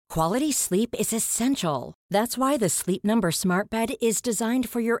Quality sleep is essential. That's why the Sleep Number Smart Bed is designed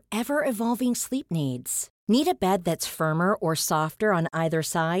for your ever-evolving sleep needs. Need a bed that's firmer or softer on either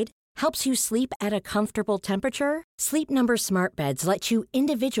side? Helps you sleep at a comfortable temperature? Sleep Number Smart Beds let you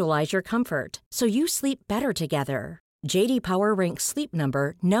individualize your comfort, so you sleep better together. J.D. Power ranks Sleep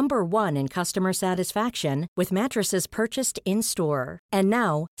Number number 1 in customer satisfaction with mattresses purchased in-store. And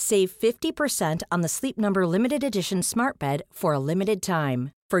now, save 50% on the Sleep Number Limited Edition Smart Bed for a limited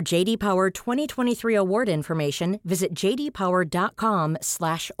time. For J.D. Power 2023 award information, visit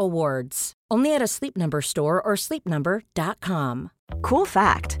jdpower.com/awards. Only at a Sleep Number store or sleepnumber.com. Cool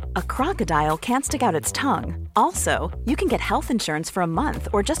fact, a crocodile can't stick out its tongue. Also, you can get health insurance for a month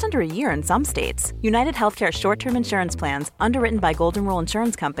or just under a year in some states. United Healthcare short-term insurance plans, underwritten by Golden Rule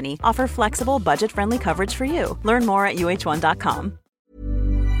Insurance Company, offer flexible, budget-friendly coverage for you. Learn more at uh1.com.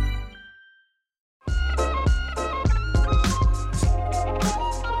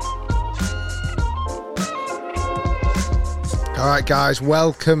 All right, guys,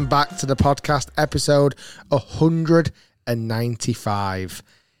 welcome back to the podcast, episode 195.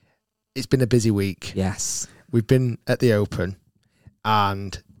 It's been a busy week. Yes. We've been at the Open,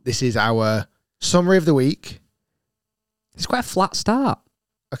 and this is our summary of the week. It's quite a flat start.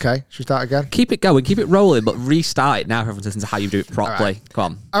 Okay, should we start again? Keep it going, keep it rolling, but restart it now for everyone to listen to how you do it properly. Right. Come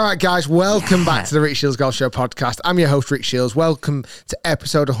on. All right, guys, welcome back to the Rick Shields Golf Show podcast. I'm your host, Rick Shields. Welcome to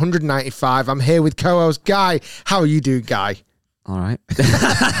episode 195. I'm here with co-host Guy. How are you doing, Guy? All right.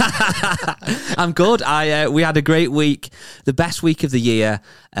 I'm good. We had a great week, the best week of the year.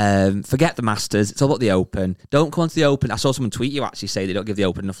 Forget the Masters. It's all about the Open. Don't come on to the Open. I saw someone tweet you actually say they don't give the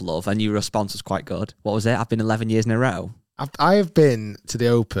Open enough love, and your response was quite good. What was it? I've been 11 years in a row. I have been to the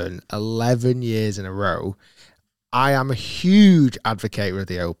Open 11 years in a row. I am a huge advocate of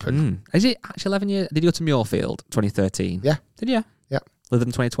the Open. Is it actually 11 years? Did you go to Muirfield 2013? Yeah. Did you? Yeah. Lived in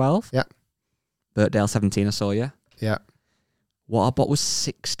 2012? Yeah. Birkdale 17, I saw you. Yeah. What I bought was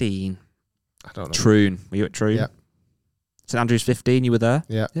 16. I don't know. Troon. Were you at Troon? Yeah. St Andrews 15, you were there?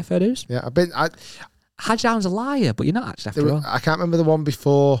 Yeah. Yeah, fair dues. Yeah, Had Down's a liar, but you're not actually after all. I can't remember the one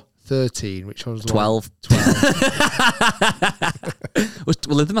before 13. Which one was the 12. 12.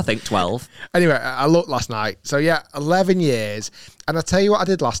 We'll live them, I think, 12. Anyway, I looked last night. So yeah, 11 years. And I'll tell you what I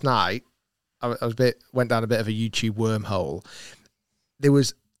did last night. I went down a bit of a YouTube wormhole. There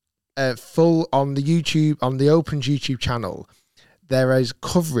was full on the Open's YouTube channel. There is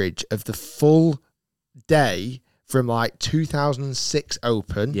coverage of the full day from like 2006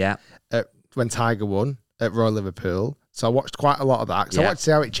 Open. Yeah. When Tiger won at Royal Liverpool. So I watched quite a lot of that because I wanted to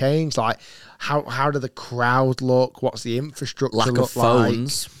see how it changed. Like, how did the crowd look? What's the infrastructure Lack look of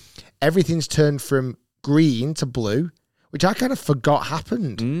phones. like? Everything's turned from green to blue, which I kind of forgot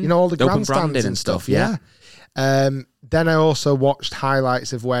happened. You know, all the grandstands and stuff. Yeah. Then I also watched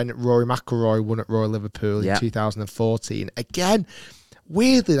highlights of when Rory McIlroy won at Royal Liverpool in 2014. Again,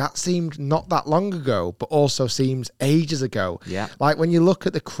 weirdly, that seemed not that long ago, but also seems ages ago. Yeah. Like when you look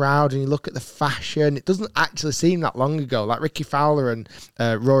at the crowd and you look at the fashion, it doesn't actually seem that long ago. Like Ricky Fowler and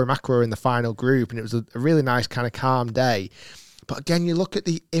Rory McIlroy in the final group, and it was a really nice kind of calm day. But again, you look at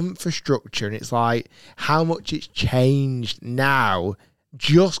the infrastructure and it's like how much it's changed now,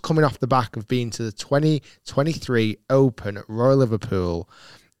 just coming off the back of being to the 2023 Open at Royal Liverpool,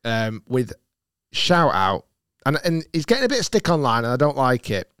 with shout out. And he's getting a bit of stick online, and I don't like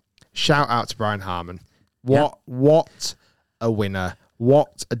it. Shout out to Brian Harman. What a winner.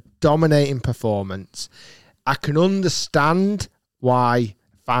 What a dominating performance. I can understand why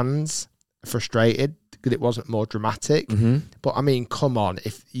fans are frustrated because it wasn't more dramatic. Mm-hmm. But, I mean, come on.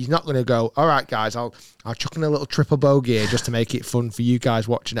 If he's not going to go, all right, guys, I'll chuck in a little triple bogey here just to make it fun for you guys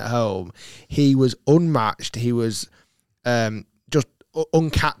watching at home. He was unmatched. He was just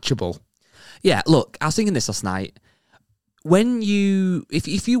uncatchable. Yeah, look, I was thinking this last night. When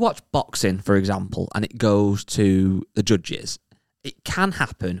if you watch boxing, for example, and it goes to the judges, it can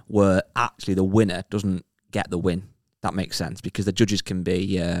happen where actually the winner doesn't get the win. That makes sense because the judges can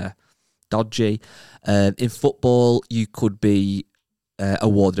be dodgy. In football, you could be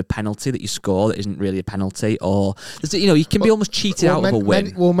awarded a penalty that you score that isn't really a penalty, or you can be almost cheated out of a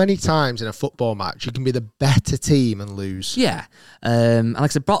win. Many times in a football match, you can be the better team and lose. Yeah, and like I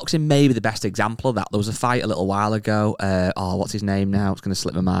said, boxing may be the best example of that. There was a fight a little while ago. What's his name now? It's going to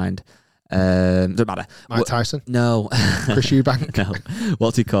slip my mind. Doesn't matter. Mike Tyson? No. Chris Eubank? No.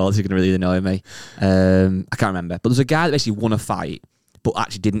 What's he called? He's going to really annoy me. I can't remember. But there's a guy that basically won a fight, but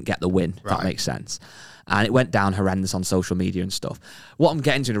actually didn't get the win. If that makes sense. And it went down horrendous on social media and stuff. What I'm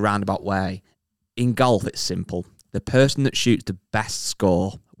getting to in a roundabout way, in golf, it's simple. The person that shoots the best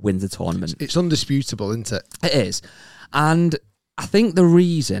score wins the tournament. It's undisputable, isn't it? It is. And I think the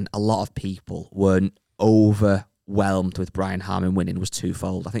reason a lot of people weren't overwhelmed with Brian Harman winning was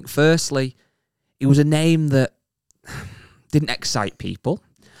twofold. I think firstly, it was a name that didn't excite people,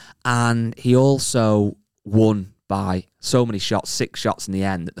 and he also won by so many shots, 6 shots in the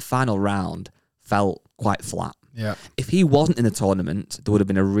end, that the final round felt quite flat. Yeah. If he wasn't in the tournament, there would have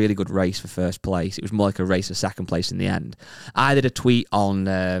been a really good race for first place. It was more like a race for second place in the end. I did a tweet on,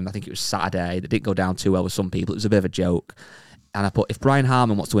 I think it was Saturday, that didn't go down too well with some people. It was a bit of a joke. And I put, if Brian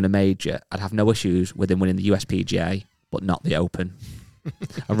Harman wants to win a major, I'd have no issues with him winning the USPGA, but not the Open.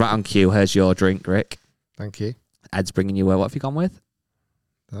 And right on cue, here's your drink, Rick. Thank you. Ed's bringing you, what have you gone with?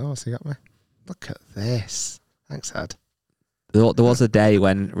 Oh, what's he got me? Look at this. Thanks, Ed. There was a day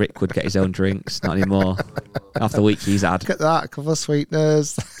when Rick would get his own drinks, not anymore. After the week he's had. Look at that, a couple of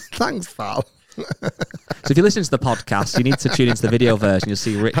sweeteners. Thanks, pal. So if you listen to the podcast, you need to tune into the video version. You'll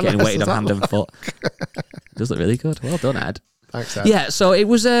see Rick getting weighted on hand and foot. It does look really good. Well done, Ed. Thanks, Ed. Yeah, so it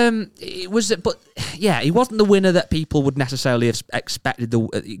was, but yeah, he wasn't the winner that people would necessarily have expected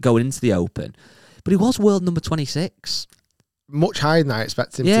going into the Open, but he was world number 26. Much higher than I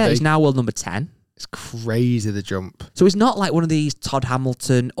expected him to be. Yeah, he's now world number 10. It's crazy, the jump. So he's not like one of these Todd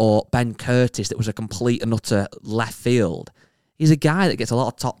Hamilton or Ben Curtis that was a complete and utter left field. He's a guy that gets a lot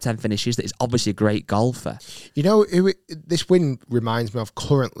of top 10 finishes, that is obviously a great golfer. You know who this win reminds me of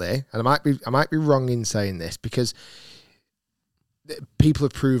currently, and I might be wrong in saying this, because people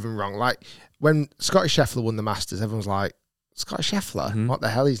have proven wrong. Like when Scotty Scheffler won the Masters, everyone's like, Scotty Scheffler? What the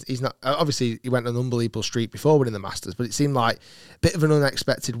hell? He's not. Obviously, he went on an unbelievable streak before winning the Masters, but it seemed like a bit of an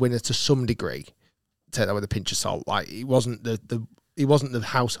unexpected winner to some degree. Take that with a pinch of salt. Like he wasn't the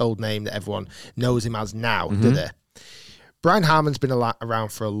household name that everyone knows him as now, do they? Brian Harman's been around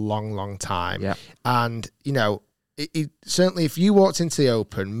for a long, long time, and you know, certainly if you walked into the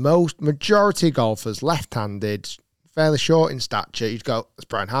Open, majority of golfers left-handed, fairly short in stature, you'd go, "That's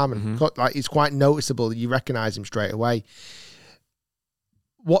Brian Harman." Like he's quite noticeable. You recognise him straight away.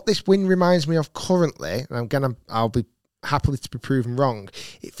 What this win reminds me of currently, and again, I'll be happily to be proven wrong,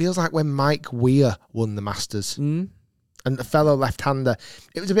 it feels like when Mike Weir won the Masters and a fellow left-hander,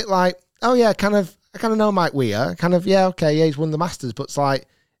 it was a bit like, oh yeah, I kind of know Mike Weir, he's won the Masters, but it's like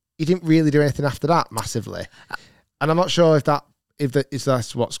he didn't really do anything after that massively. And I'm not sure if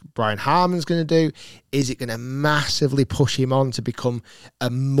that's what Brian Harman's going to do. Is it going to massively push him on to become a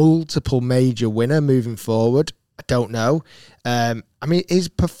multiple major winner moving forward? I don't know. I mean, his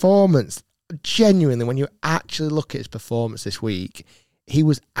performance, genuinely, when you actually look at his performance this week, he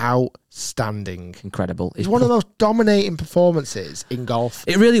was outstanding. Incredible. It's one of the most dominating performances in golf.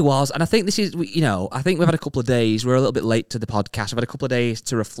 It really was. And I think this is, I think we've had a couple of days. We're a little bit late to the podcast. We've had a couple of days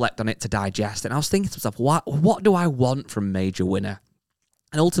to reflect on it, to digest. And I was thinking to myself, what do I want from a major winner?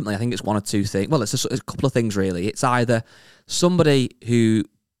 And ultimately, I think it's one or two things. Well, it's a couple of things, really. It's either somebody who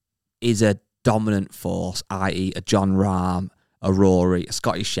is a dominant force, i.e. a John Rahm, a Rory, a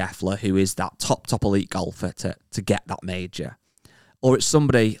Scotty Scheffler, who is that top elite golfer to get that major. Or it's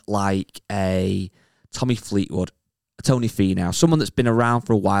somebody like a Tommy Fleetwood, a Tony Finau, someone that's been around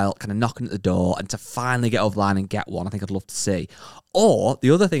for a while, kind of knocking at the door, and to finally get over the line and get one, I think I'd love to see. Or the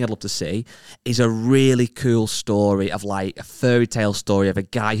other thing I'd love to see is a really cool story of like a fairy tale story of a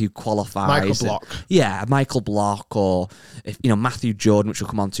guy who qualifies. Michael Block. Yeah, Michael Block, or Matthew Jordan, which we'll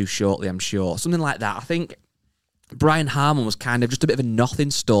come on to shortly, I'm sure. Something like that. I think Brian Harman was kind of just a bit of a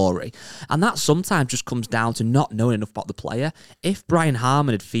nothing story. And that sometimes just comes down to not knowing enough about the player. If Brian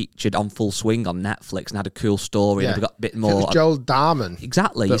Harman had featured on Full Swing on Netflix and had a cool story and got a bit more... It was Joel Darman.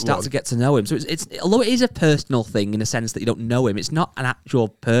 Exactly. You start to get to know him. So it's although it is a personal thing in a sense that you don't know him, it's not an actual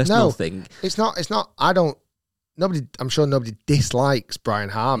personal thing. It's not. I'm sure nobody dislikes Brian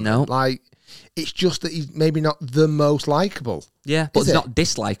Harman. No. Like, it's just that he's maybe not the most likeable. Yeah, but it's not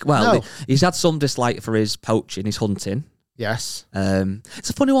dislike. Well, he's had some dislike for his poaching, his hunting. Yes. It's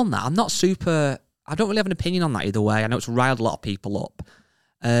a funny one, that. I don't really have an opinion on that either way. I know it's riled a lot of people up.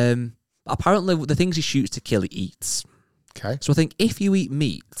 But apparently, the things he shoots to kill, he eats. Okay. So I think if you eat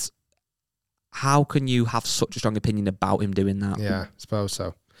meat, how can you have such a strong opinion about him doing that? Yeah, I suppose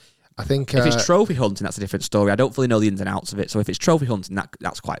so. I think if it's trophy hunting, that's a different story. I don't fully know the ins and outs of it. So if it's trophy hunting,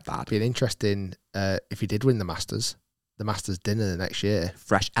 that's quite bad. Be interesting if he did win the Masters dinner the next year.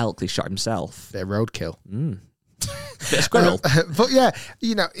 Fresh elk, he shot himself. Bit of roadkill. Bit of squirrel. But yeah,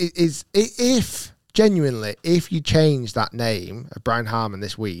 if you change that name of Brian Harman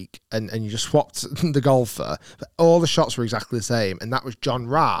this week and you just swapped the golfer, but all the shots were exactly the same, and that was John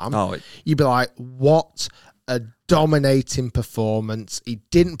Rahm, you'd be like, what a dominating performance. He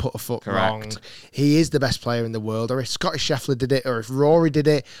didn't put a foot wrong. He is the best player in the world. Or if Scotty Scheffler did it, or if Rory did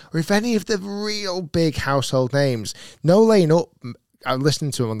it, or if any of the real big household names, no laying up. I was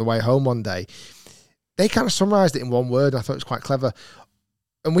listening to him on the way home one day. They kind of summarised it in one word. I thought it was quite clever.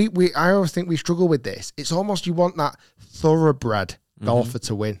 And I always think we struggle with this. It's almost you want that thoroughbred golfer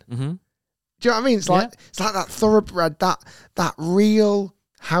to win. Mm-hmm. Do you know what I mean? It's like that thoroughbred, that real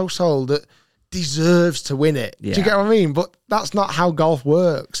household that deserves to win it. Yeah. Do you get what I mean? But that's not how golf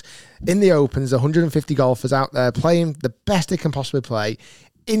works. In the Open, there's 150 golfers out there playing the best they can possibly play.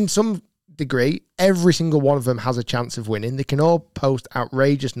 In some degree, every single one of them has a chance of winning. They can all post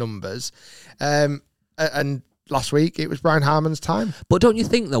outrageous numbers. And last week, it was Brian Harman's time. But don't you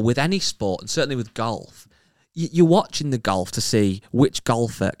think, though, with any sport, and certainly with golf, you're watching the golf to see which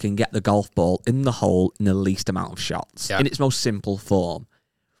golfer can get the golf ball in the hole in the least amount of shots, in its most simple form.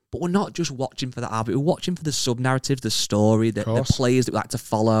 But we're not just watching for that, we're watching for the sub-narrative, the story, the players that we like to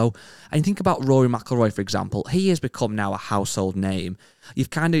follow. And you think about Rory McIlroy, for example. He has become now a household name. He's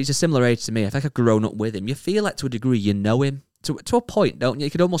a similar age to me. I think I've grown up with him. You feel like, to a degree, you know him. To a point, don't you?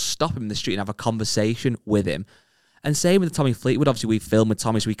 You could almost stop him in the street and have a conversation with him. And same with Tommy Fleetwood. Obviously, we film with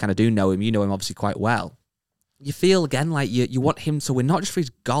Tommy, so we kind of do know him. You know him, obviously, quite well. You feel, again, like you want him to win, not just for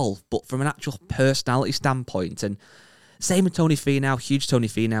his golf, but from an actual personality standpoint. And same with Tony Finau, huge Tony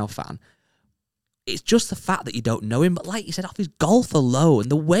Finau fan. It's just the fact that you don't know him, but like you said, off his golf alone,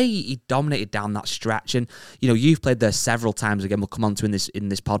 the way he dominated down that stretch, and you've played there several times. Again, we'll come on to in this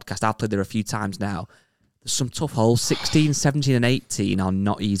podcast. I've played there a few times now. There's some tough holes. 16, 17 and 18 are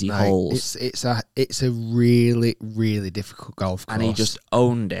not easy holes. It's a really, really difficult golf course. And he just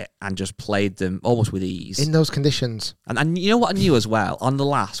owned it and just played them almost with ease. In those conditions. And you know what I knew as well? On the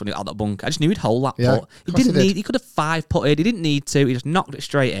last, when he got out that bunker, I just knew he'd hole that putt. He could have 5-putted. He didn't need to. He just knocked it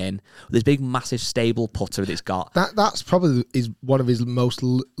straight in with this big, massive, stable putter that it's got. That's probably one of his most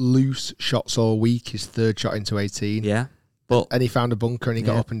loose shots all week, his third shot into 18. Yeah. And he found a bunker and he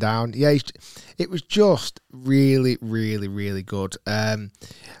got up and down. Yeah, it was just really, really, really good. And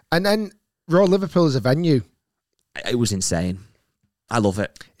then Royal Liverpool as a venue. It was insane. I love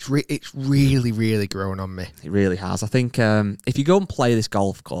it. It's really, really grown on me. It really has. I think if you go and play this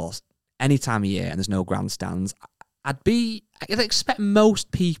golf course any time of year and there's no grandstands, I'd expect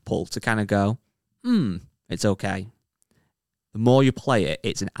most people to kind of go, it's okay. The more you play it,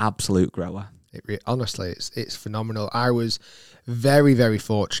 it's an absolute grower. Honestly, it's phenomenal. I was very, very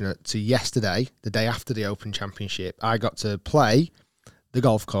fortunate to yesterday, the day after the Open Championship, I got to play the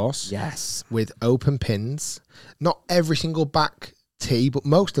golf course. Yes. With open pins. Not every single back tee, but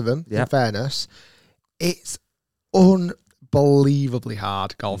most of them, in fairness. It's unbelievably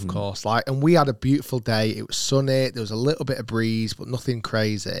hard golf course. And we had a beautiful day. It was sunny. There was a little bit of breeze, but nothing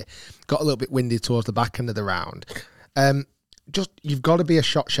crazy. Got a little bit windy towards the back end of the round. You've got to be a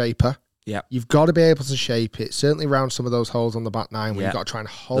shot shaper. Yeah, you've got to be able to shape it, certainly around some of those holes on the back nine where you've got to try and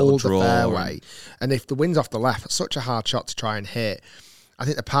hold the fairway. And if the wind's off the left, it's such a hard shot to try and hit. I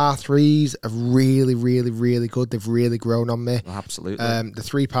think the par threes are really, really, really good. They've really grown on me. Oh, absolutely. The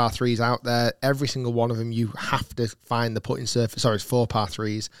 3 par threes out there, every single one of them, you have to find the putting surface. Sorry, it's 4 par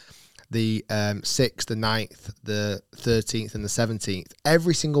threes. The 6th, the 9th, the 13th, and the 17th.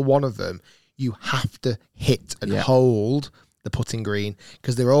 Every single one of them, you have to hit and hold the putting green,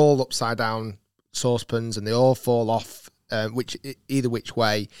 because they're all upside down saucepans and they all fall off either which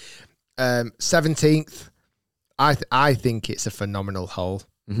way. 17th, I think it's a phenomenal hole.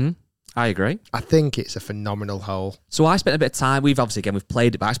 I agree. I think it's a phenomenal hole. So I spent a bit of time, we've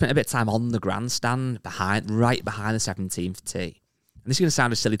played it, but I spent a bit of time on the grandstand right behind the 17th tee. And this is going to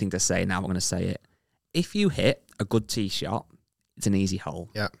sound a silly thing to say now, I'm going to say it. If you hit a good tee shot, it's an easy hole.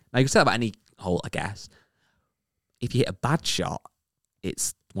 Yeah. Now you can say that about any hole, I guess. If you hit a bad shot,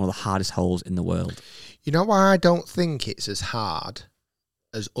 it's one of the hardest holes in the world. You know why I don't think it's as hard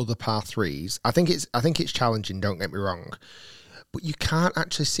as other par threes? I think it's challenging, don't get me wrong. But you can't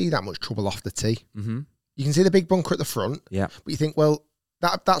actually see that much trouble off the tee. You can see the big bunker at the front. Yeah. But you think, well,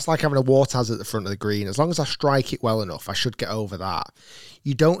 that's like having a water hazard at the front of the green. As long as I strike it well enough, I should get over that.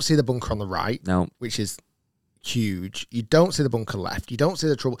 You don't see the bunker on the right, which is huge. You don't see the bunker left. You don't see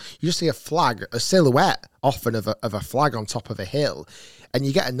the trouble. You just see a flag, a silhouette often of a flag on top of a hill, and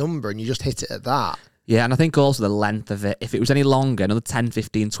you get a number and you just hit it at that. Yeah, and I think also the length of it, if it was any longer, another 10,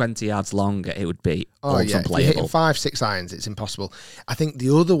 15, 20 yards longer, it would be unplayable. If you're hitting 5-6 irons, it's impossible. I think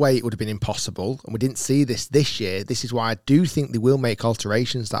the other way it would have been impossible, and we didn't see this year, this is why I do think they will make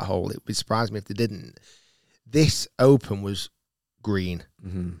alterations to that hole. It would surprise me if they didn't. This Open was green.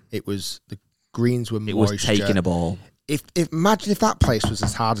 It was the greens were moisture. It was taking a ball. Imagine if that place was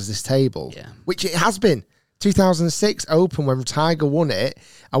as hard as this table, which it has been. 2006 Open, when Tiger won it,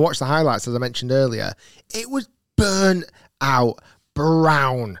 I watched the highlights, as I mentioned earlier. It was burnt out,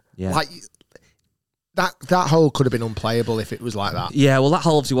 brown. Yeah. Like, that hole could have been unplayable if it was like that. Yeah, well, that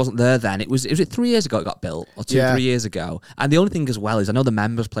hole obviously wasn't there then. Was it 3 years ago it got built? Or 3 years ago? And the only thing as well is I know the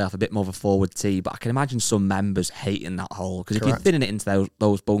members play off a bit more of a forward tee, but I can imagine some members hating that hole. Because if you're thinning it into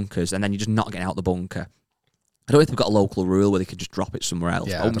those bunkers and then you're just not getting out the bunker. I don't know if they've got a local rule where they could just drop it somewhere else.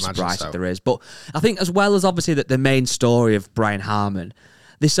 Yeah, I'm surprised if there is. But I think as well as obviously that the main story of Brian Harman,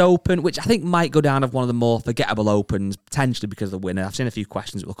 this Open, which I think might go down as one of the more forgettable Opens, potentially because of the winner. I've seen a few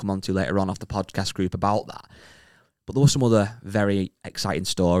questions that we'll come on to later on off the podcast group about that. But there were some other very exciting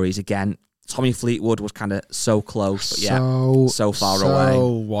stories. Again, Tommy Fleetwood was kind of so close, but so far away.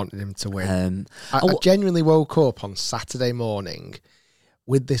 So wanted him to win. I genuinely woke up on Saturday morning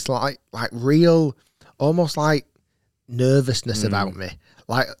with this like real, almost like nervousness about me.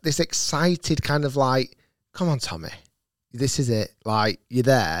 Like this excited kind of like, come on, Tommy. This is it. Like, you're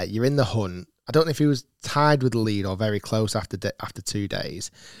there. You're in the hunt. I don't know if he was tied with the lead or very close after 2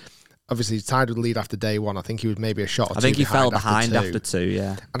 days. Obviously, he's tied with the lead after day one. I think he was maybe a shot or two. I think he fell behind after two,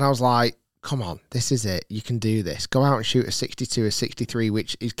 yeah. And I was like, come on, this is it. You can do this. Go out and shoot a 62, a 63,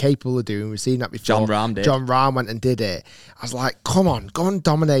 which he's capable of doing. We've seen that before. John Rahm did. John Rahm went and did it. I was like, come on, go and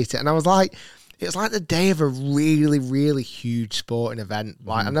dominate it. And I was like, it was like the day of a really, really huge sporting event.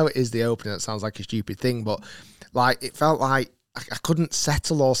 Like, I know it is the Open. It sounds like a stupid thing, but like it felt like I couldn't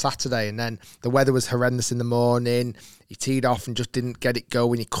settle all Saturday, and then the weather was horrendous in the morning. He teed off and just didn't get it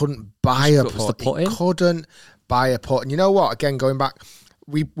going. He couldn't buy a putt. He couldn't buy a putt. And you know what? Again, going back,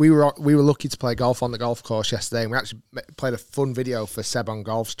 we were lucky to play golf on the golf course yesterday, and we actually played a fun video for Seb on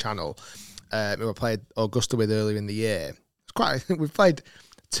Golf's channel. We played Augusta with earlier in the year. It's quite. I think we've played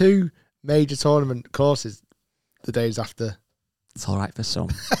 2 major tournament courses the days after. It's all right for some.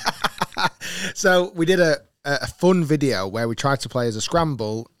 So we did a fun video where we tried to play as a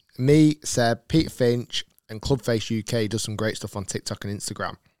scramble. Me, Seb, Peter Finch, and Clubface UK does some great stuff on TikTok and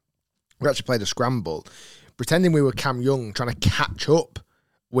Instagram. We actually played a scramble, pretending we were Cam Young, trying to catch up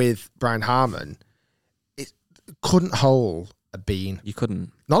with Brian Harman. It couldn't hold a bean. You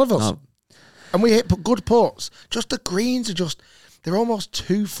couldn't. None of us. No. And we hit good putts. Just the greens are they're almost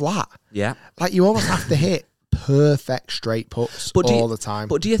too flat. Yeah. Like you almost have to hit perfect straight putts all the time.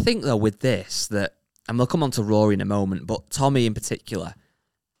 But do you think, though, with this, that, and we'll come on to Rory in a moment, but Tommy in particular,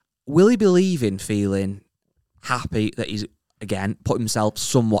 will he be leaving feeling happy that he's, again, put himself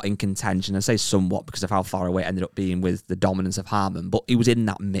somewhat in contention? I say somewhat because of how far away it ended up being with the dominance of Harman, but he was in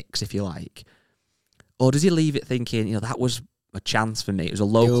that mix, if you like. Or does he leave it thinking, that was a chance for me? It was a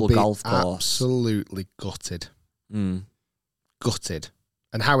local golf course. Absolutely gutted. Gutted.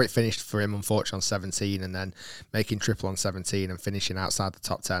 And how it finished for him, unfortunately, on 17 and then making triple on 17 and finishing outside the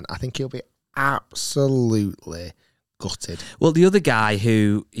top 10. I think he'll be absolutely gutted. Well, the other guy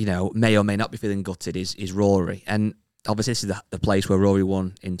who, may or may not be feeling gutted is Rory. And obviously this is the place where Rory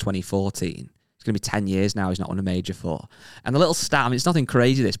won in 2014. It's going to be 10 years now he's not won a major for. And the little stat, it's nothing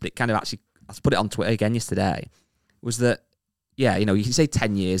crazy this, but it kind of actually, I put it on Twitter again yesterday, was that, you can say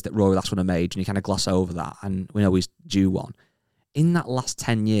 10 years that Rory last won a major and you kind of gloss over that and we know he's due one. In that last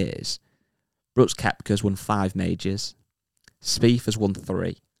 10 years, Brooks Koepka's won 5 majors, Spieth has won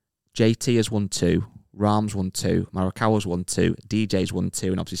 3, JT has won 2, Rahm's won 2, Morikawa's won 2, DJ's won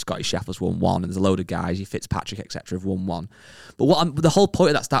 2, and obviously Scotty Scheffler's won 1, and there's a load of guys, Fitzpatrick, etc., have won 1. But the whole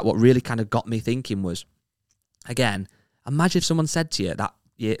point of that stat, what really kind of got me thinking was, again, imagine if someone said to you that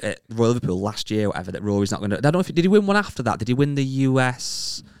year, at Royal Liverpool last year, whatever, that Rory's not going to. I don't know if did he win one after that? Did he win the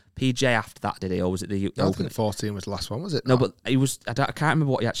US PJ after that? Did he, or was it the? I think 14 was the last one, was it? No, but he was. I can't remember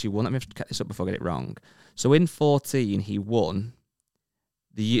what he actually won. Let me get this up before I get it wrong. So in 14, he won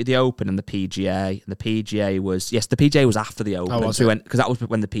the Open and the PGA. And the PGA was the PGA was after the Open. Because that was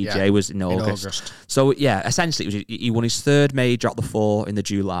when the PGA was in August. So yeah, essentially he won his 3rd major out of the 4 in the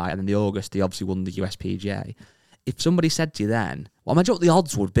July, and then the August he obviously won the US PGA. If somebody said to you then, well, imagine what the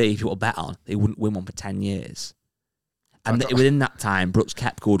odds would be if you were to bet on, they wouldn't win one for 10 years. And within that time, Brooks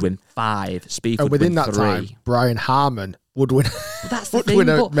Koepka would win 5, Spieth would win 3. Within that time, Brian Harman would win, that's win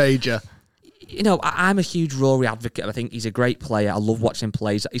a major. I'm a huge Rory advocate. I think he's a great player. I love watching him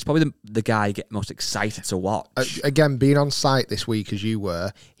play. He's probably the guy I get most excited to watch. Again, being on site this week as you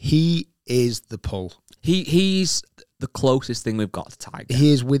were, he is the pull. He's the closest thing we've got to Tiger.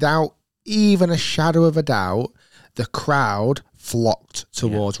 He is, without even a shadow of a doubt, the crowd flocked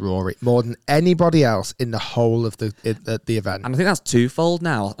towards Rory more than anybody else in the whole of the event. And I think that's twofold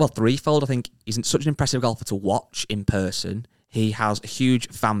now. Well, threefold. I think he's such an impressive golfer to watch in person. He has a huge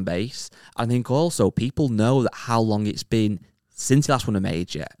fan base. I think also people know that how long it's been since he last won a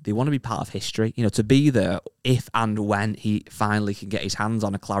major, they want to be part of history. You know, to be there if and when he finally can get his hands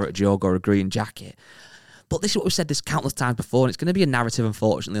on a claret jug or a green jacket. But this is what we've said this countless times before, and it's going to be a narrative,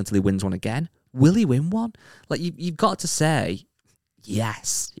 unfortunately, until he wins one again. Will he win one? Like, you've got to say,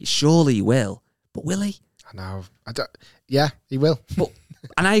 yes, surely he will. But will he? I know. Yeah, he will. But,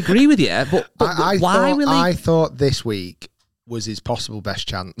 and I agree with you, but why will he? I thought this week was his possible best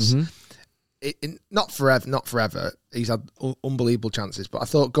chance. Not forever. He's had unbelievable chances, but I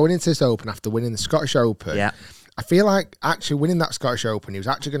thought going into this Open after winning the Scottish Open, I feel like actually winning that Scottish Open, he was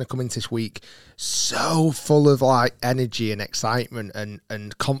actually going to come into this week so full of like energy and excitement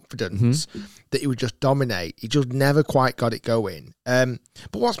and confidence that he would just dominate. He just never quite got it going. But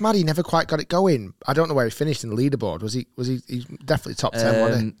what's mad, he never quite got it going. I don't know where he finished in the leaderboard. Was he? He's definitely top 10,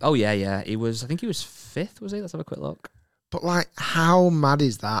 wasn't he? Oh yeah. He was. I think he was 5th. Was he? Let's have a quick look. But like, how mad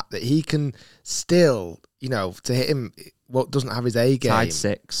is that he can still, you know, to hit him what doesn't have his A game. Tied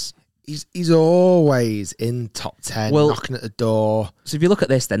 6. He's always in top 10, knocking at the door. So if you look at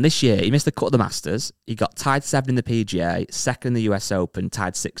this then, this year, he missed the cut of the Masters. He got tied 7 in the PGA, 2nd in the US Open,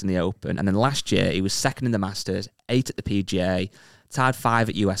 tied 6 in the Open. And then last year, he was 2nd in the Masters, 8 at the PGA, tied 5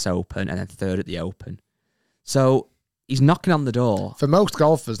 at US Open, and then 3rd at the Open. So he's knocking on the door. For most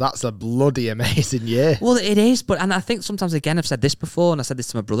golfers, that's a bloody amazing year. Well, it is, and I think sometimes, again, I've said this before, and I said this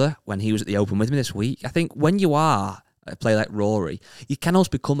to my brother when he was at the Open with me this week. I think when you are a player like Rory, you can also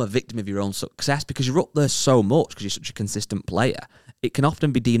become a victim of your own success because you're up there so much because you're such a consistent player. It can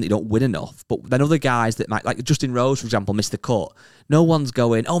often be deemed that you don't win enough, but then other guys that might, like Justin Rose, for example, missed the cut. No one's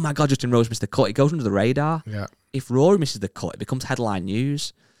going, oh my God, Justin Rose missed the cut. It goes under the radar. Yeah. If Rory misses the cut, it becomes headline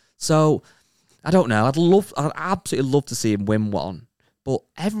news. So, I don't know. I'd absolutely love to see him win one. But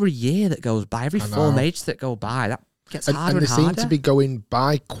every year that goes by, every 4 majors that go by, that gets harder and harder. And they seem to be going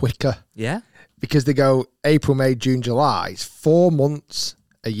by quicker. Yeah. Because they go April, May, June, July. It's 4 months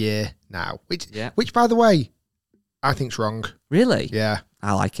a year now. Which, by the way, I think's wrong. Really? Yeah.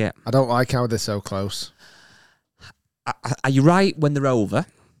 I like it. I don't like how they're so close. Are you right when they're over?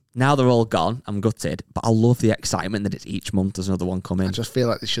 Now they're all gone. I'm gutted. But I love the excitement that it's each month there's another one coming. I just feel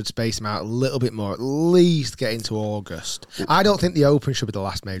like they should space them out a little bit more. At least get into August. I don't think the Open should be the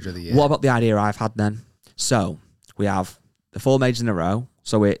last major of the year. What about the idea I've had then? So, we have the 4 majors in a row.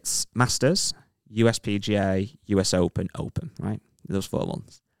 So it's Masters, US PGA, US Open, right? Those 4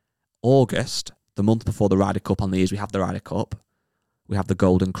 months. August, the month before the Ryder Cup on the years, we have the Ryder Cup. We have the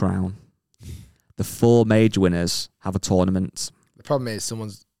Golden Crown. The 4 major winners have a tournament. The problem is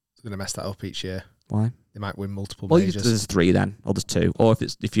someone's going to mess that up each year. Why? They might win multiple majors. There's 3 then, or there's 2. Or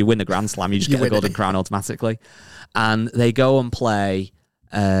if you win the Grand Slam, you just get the Golden Crown automatically. And they go and play,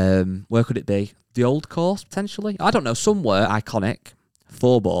 where could it be? The Old Course, potentially? I don't know, somewhere iconic.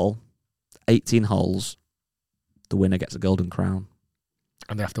 4-ball, 18 holes. The winner gets a Golden Crown.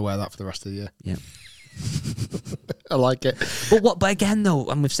 And they have to wear that for the rest of the year. Yeah. I like it. But again, though,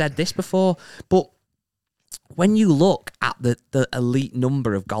 and we've said this before, but when you look at the elite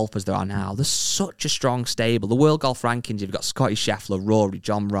number of golfers there are now, there's such a strong stable. The World Golf Rankings, you've got Scotty Scheffler, Rory,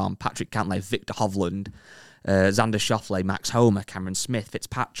 John Rahm, Patrick Cantlay, Victor Hovland, Xander Schauffele, Max Homer, Cameron Smith,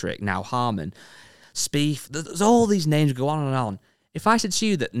 Fitzpatrick, now Harmon, Spieth. There's all these names go on and on. If I said to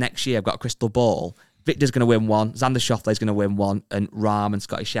you that next year I've got a crystal ball, Victor's going to win one, Xander Schauffele's going to win one, and Rahm and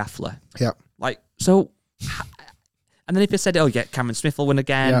Scotty Scheffler. Yeah. So... And then if you said, oh, yeah, Cameron Smith will win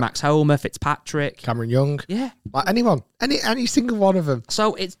again, Max Homer, Fitzpatrick. Cameron Young. Yeah. Like anyone. Any single one of them.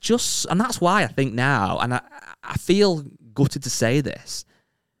 So it's just, and that's why I think now, and I feel gutted to say this,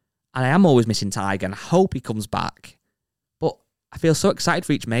 and I am always missing Tiger, and I hope he comes back. But I feel so excited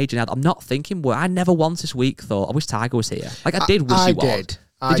for each major now. I'm not thinking, I never once this week thought, I wish Tiger was here. Like, I did wish he was.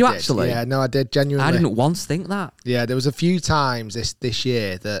 Did you actually? Yeah, no, I did, genuinely. I didn't once think that. Yeah, there was a few times this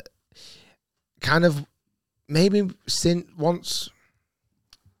year that kind of maybe since once,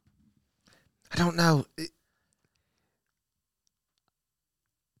 I don't know.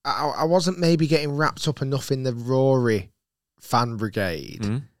 I wasn't maybe getting wrapped up enough in the Rory fan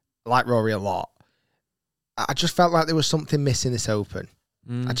brigade, like Rory a lot. I just felt like there was something missing this Open.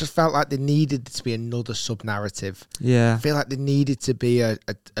 I just felt like there needed to be another sub-narrative. Yeah. I feel like there needed to be a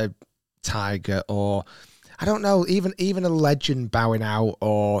Tiger, or, I don't know, even a legend bowing out,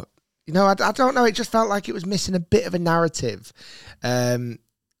 or... You know, I don't know. It just felt like it was missing a bit of a narrative. I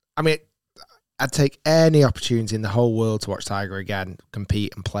mean, I'd take any opportunity in the whole world to watch Tiger again,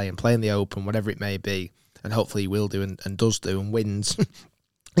 compete and play in the Open, whatever it may be. And hopefully he will do and does do and wins.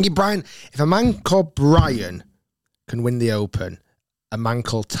 And Brian, if a man called Brian can win the Open, a man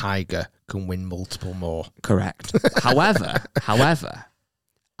called Tiger can win multiple more. Correct. However,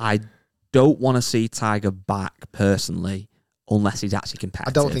 I don't want to see Tiger back personally unless he's actually I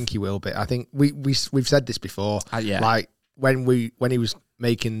competitive. don't think he will be. I think we've said this before. Yeah. Like when he was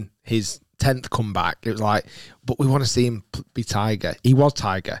making his 10th comeback, it was like, but we want to see him be Tiger. He was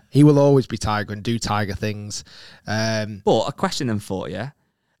Tiger. He will always be Tiger and do Tiger things. But a question then for you.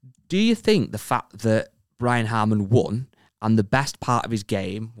 Do you think the fact that Brian Harman won and the best part of his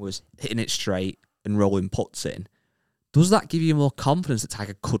game was hitting it straight and rolling putts in, does that give you more confidence that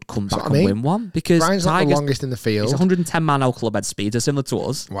Tiger could come back and win one? Because Brian's not the longest in the field. He's 110 mile an hour club head speed, so similar to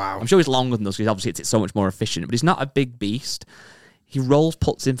us. Wow. I'm sure he's longer than us because obviously it's so much more efficient, but he's not a big beast. He rolls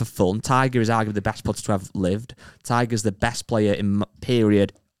putts in for fun. Tiger is arguably the best putter to have lived. Tiger's the best player in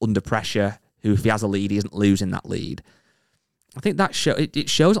period under pressure, who if he has a lead, he isn't losing that lead. I think that it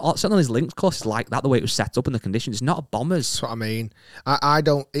shows, certainly on his links course, it's like that, the way it was set up and the conditions. It's not a Bombers. That's what I mean. I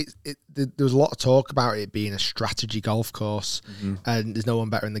don't, there was a lot of talk about it being a strategy golf course, and there's no one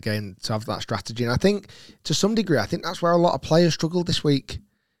better in the game to have that strategy. And I think, to some degree, I think that's where a lot of players struggled this week.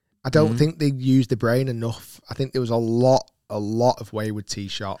 I don't think they used the brain enough. I think there was a lot of wayward tee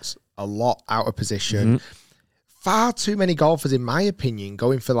shots, a lot out of position. Far too many golfers, in my opinion,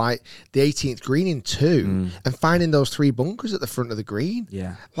 going for like the 18th green in 2 and finding those 3 bunkers at the front of the green.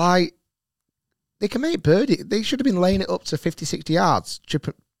 Yeah. Like, they can make birdie. They should have been laying it up to 50, 60 yards.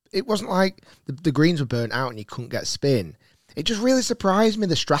 It wasn't like the greens were burnt out and you couldn't get spin. It just really surprised me,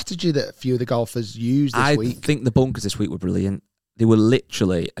 the strategy that a few of the golfers used this week. I think the bunkers this week were brilliant. They were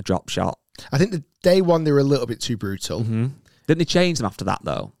literally a drop shot. I think the day one, they were a little bit too brutal. Didn't they change them after that,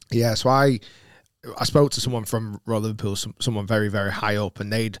 though? Yeah, so I spoke to someone from Royal Liverpool, someone very, very high up,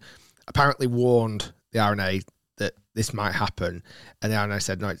 and they'd apparently warned the RNA that this might happen, and the RNA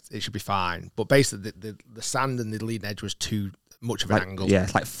said, no, it should be fine. But basically, the sand and the leading edge was too much of an angle. Yeah,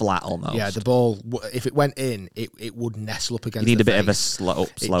 it's like flat almost. Yeah, the ball, if it went in, it would nestle up against the face. You need a bit of a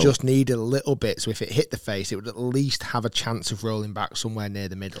slope. It just needed a little bit, so if it hit the face, it would at least have a chance of rolling back somewhere near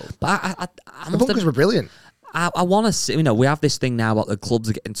the middle. But the bunkers were brilliant. I want to see, we have this thing now about the clubs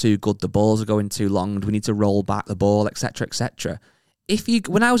are getting too good, the balls are going too long, we need to roll back the ball, etc., etc.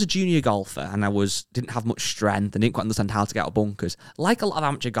 When I was a junior golfer and I didn't have much strength and didn't quite understand how to get out of bunkers, like a lot of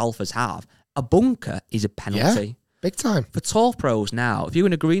amateur golfers have, a bunker is a penalty. Yeah, big time. For tour pros now, if you're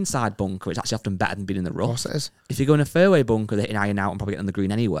in a greenside bunker, it's actually often better than being in the rough. Of course it is. If you go in a fairway bunker, they're hitting iron out and probably getting on the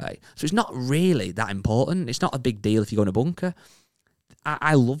green anyway. So it's not really that important. It's not a big deal if you go in a bunker.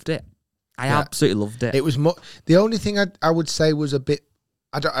 I loved it. I absolutely loved it. It was the only thing I would say was a bit.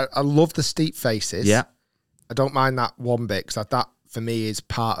 I love the steep faces. Yeah, I don't mind that one bit because that for me is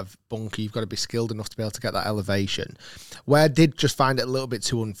part of bunker. You've got to be skilled enough to be able to get that elevation. Where I did just find it a little bit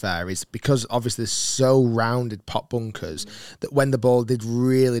too unfair is because obviously there's so rounded pot bunkers that when the ball did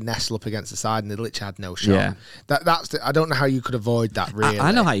really nestle up against the side and they literally had no shot. Yeah. I don't know how you could avoid that. Really,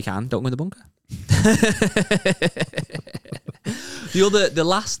 I know how you can. Don't go in the bunker. The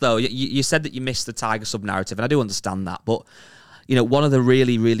last though, you said that you missed the Tiger sub narrative, and I do understand that. But one of the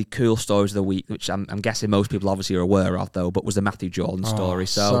really, really cool stories of the week, which I'm guessing most people obviously are aware of, though, but was the Matthew Jordan story.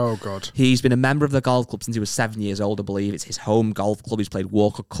 So good. He's been a member of the golf club since he was 7 years old, I believe. It's his home golf club. He's played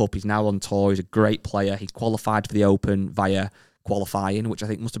Walker Cup. He's now on tour. He's a great player. He qualified for the Open via qualifying, which I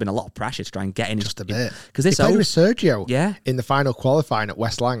think must have been a lot of pressure to try and get in. Just a bit. Because he played with Sergio in the final qualifying at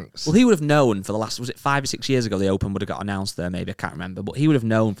West Lancs. Well, he would have known for the last, was it 5 or 6 years ago, the Open would have got announced there, maybe, I can't remember, but he would have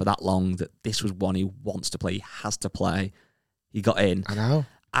known for that long that this was one he wants to play, he has to play. He got in. I know.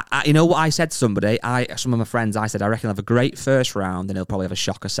 You know what I said to somebody? Some of my friends, I said, I reckon he'll have a great first round and he'll probably have a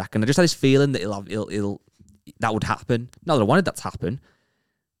shocker second. I just had this feeling that that would happen. Not that I wanted that to happen.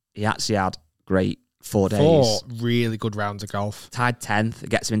 He actually had great 4 days. 4 really good rounds of golf. Tied 10th. It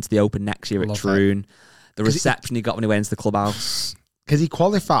gets him into the Open next year at Troon. The reception he got when he went into the clubhouse. Because he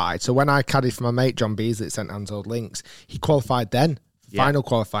qualified. So when I caddied for my mate John Beasley at St Anne's Old Links, he qualified then. Final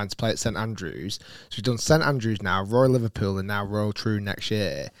qualifying to play at St Andrews. So he's done St Andrews now, Royal Liverpool, and now Royal Troon next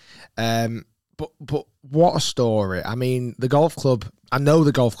year. But what a story. I mean, the golf club, I know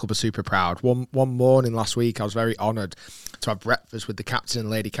the golf club are super proud. One morning last week, I was very honoured to have breakfast with the captain and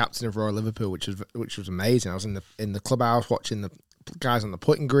lady captain of Royal Liverpool, which was amazing. I was in the clubhouse watching the guys on the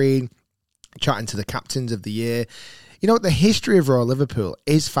putting green, chatting to the captains of the year. The history of Royal Liverpool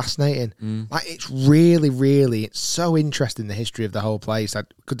is fascinating. Like, it's really, really, it's so interesting, the history of the whole place. I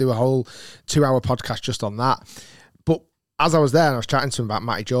could do a whole 2-hour podcast just on that. But as I was there and I was chatting to them about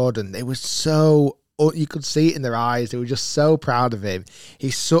Matty Jordan, they were so, you could see it in their eyes. They were just so proud of him.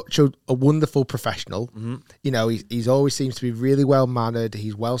 He's such a wonderful professional. He's always seems to be really well-mannered.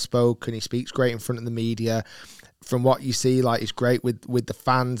 He's well-spoken. He speaks great in front of the media. From what you see, like, he's great with the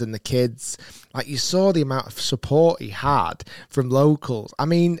fans and the kids. Like, you saw the amount of support he had from locals. I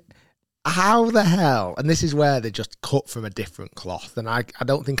mean, how the hell, and this is where they're just cut from a different cloth, and I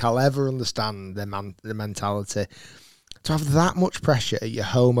don't think I'll ever understand the mentality. To have that much pressure at your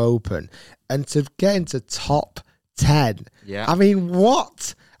home open and to get into top 10. Yeah. I mean,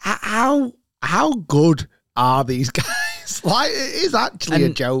 what? How good are these guys? Like, it is actually a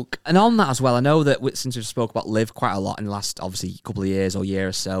joke. And on that as well, I know that since we've spoke about Liv quite a lot in the last, obviously, couple of years or year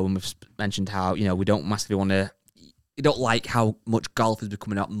or so, and we've mentioned how, we don't massively want to, you don't like how much golf is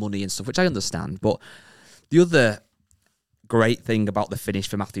becoming out money and stuff, which I understand. But the other great thing about the finish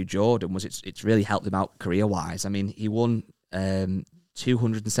for Matthew Jordan was it's really helped him out career-wise. I mean, he won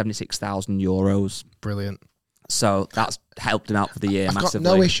 €276,000. Brilliant. So that's helped him out for the year massively. I've got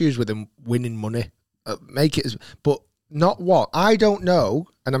no issues with him winning money. But not what? I don't know,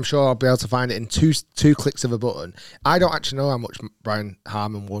 and I'm sure I'll be able to find it in two clicks of a button. I don't actually know how much Brian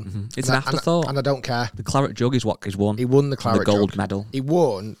Harman won. Mm-hmm. It's an afterthought. And I don't care. The Claret Jug is what he's won. He won the Claret Jug. The gold medal. He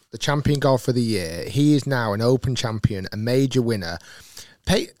won the Champion Golfer of the Year. He is now an Open champion, a major winner.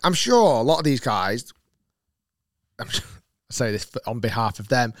 I'm sure a lot of these guys, I say this on behalf of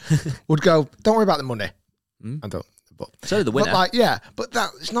them, would go, don't worry about the money. I don't. But so the winner. But but that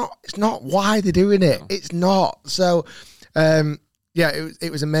it's not why they're doing it. No. It's not. So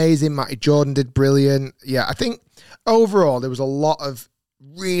it was amazing. Matty Jordan did brilliant. Yeah, I think overall there was a lot of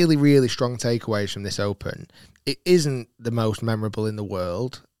really, really strong takeaways from this Open. It isn't the most memorable in the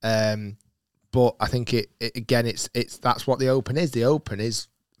world. But I think it again it's that's what the Open is. The Open is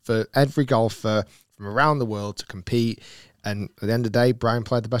for every golfer from around the world to compete. And at the end of the day, Brian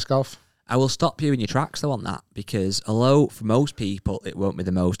played the best golf. I will stop you in your tracks, though, on that, because although for most people it won't be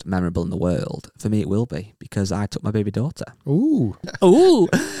the most memorable in the world, for me it will be, because I took my baby daughter. Ooh. Ooh.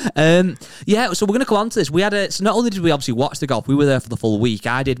 Yeah, so we're going to come on to this. So not only did we obviously watch the golf, we were there for the full week.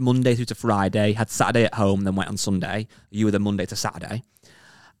 I did Monday through to Friday, had Saturday at home, then went on Sunday. You were there Monday to Saturday.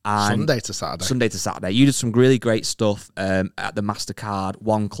 Sunday to Saturday. You did some really great stuff at the MasterCard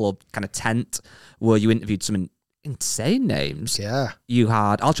One Club kind of tent, where you interviewed some insane names. Yeah. You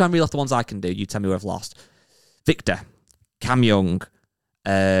had, I'll try and reel off the ones I can do. You tell me who I've lost. Victor, Cam Young,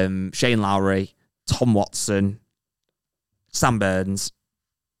 Shane Lowry, Tom Watson, Sam Burns.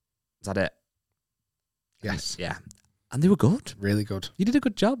 Is that it? Yes. Yeah. And they were good. Really good. You did a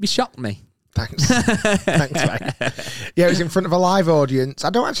good job. You shocked me. Thanks. Thanks, mate. Yeah, it was in front of a live audience. I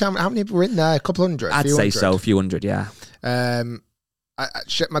don't actually how many people were in there. A couple hundred. I'd say so. A few hundred, yeah.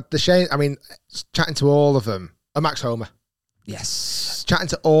 Chatting to all of them. Max Homer. Yes. Chatting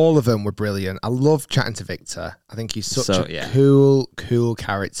to all of them were brilliant. I love chatting to Victor. I think he's such a cool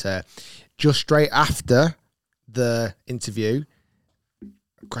character. Just straight after the interview, I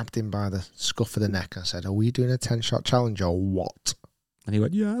grabbed him by the scuff of the neck and said, "Are we doing a 10-shot challenge or what?" And he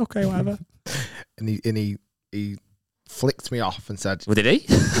went, "Yeah, okay, whatever." and he flicked me off and said, "Well, did he?"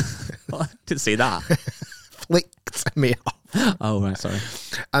 I didn't see that. Flicked me off. Oh, right, sorry.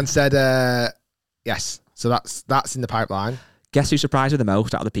 And said, yes. So that's in the pipeline. Guess who surprised you the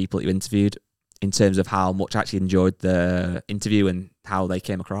most out of the people that you interviewed in terms of how much I actually enjoyed the interview and how they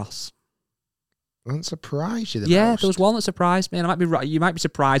came across? Doesn't surprise you the most? Yeah, there was one that surprised me, and I might be right. You might be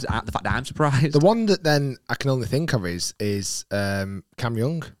surprised at the fact that I'm surprised. The one that then I can only think of is Cam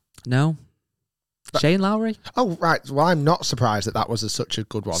Young. No. Shane Lowry? Oh, right. Well, I'm not surprised that was such a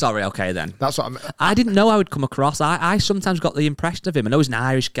good one. Sorry, okay then. That's what I didn't know I would come across. I sometimes got the impression of him. I know he's an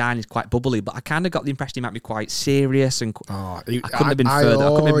Irish guy and he's quite bubbly, but I kind of got the impression he might be quite serious. And I couldn't have been further. I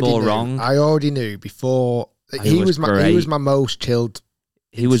couldn't have been more wrong. I already knew before. He was my most chilled.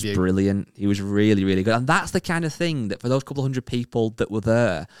 He was brilliant. He was really, really good. And that's the kind of thing that for those couple of hundred people that were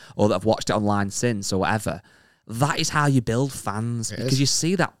there or that have watched it online since or whatever, that is how you build fans, because you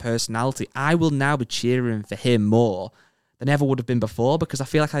see that personality. I will now be cheering for him more than ever would have been before, because I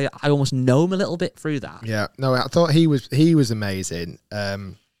feel like I almost know him a little bit through that. Yeah, no, I thought he was amazing.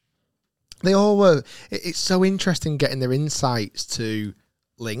 They all were. It's so interesting getting their insights to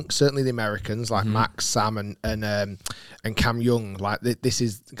Link. Certainly the Americans like Max, Sam, and Cam Young. Like this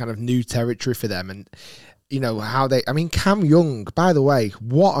is kind of new territory for them, and you know how they. I mean, Cam Young, by the way,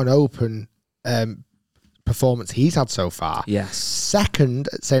 what an open performance he's had so far. Yes. Second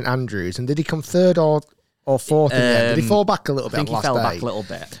at St Andrews, and did he come third or fourth in the end? Did he fall back a little bit? I think he fell back a little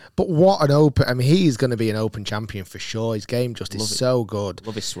bit. But what an open! I mean, he's going to be an open champion for sure. His game just is so good.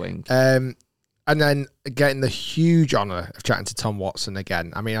 Love his swing. And then getting the huge honour of chatting to Tom Watson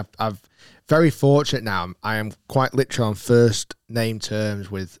again. I mean, I've very fortunate now. I am quite literally on first name terms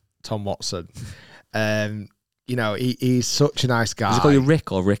with Tom Watson. You know, he's such a nice guy. Does he call you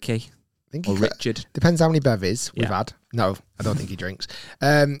Rick or Ricky? I think or Richard? Depends how many bevies we've had. No, I don't think he drinks.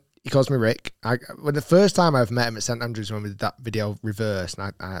 He calls me Rick. When the first time I've met him at St Andrews when we did that video reverse,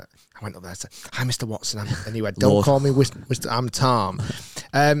 and I went up there and said, "Hi, Mr. Watson," and he went, "Don't call me Mr. I'm Tom."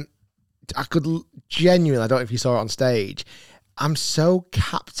 I could genuinely, I don't know if you saw it on stage, I'm so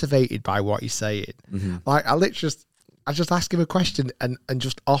captivated by what he's saying. Mm-hmm. Like I just ask him a question and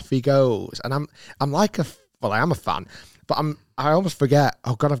just off he goes. And I'm like I am a fan, but I almost forget,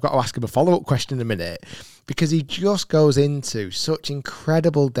 oh God, I've got to ask him a follow-up question in a minute, because he just goes into such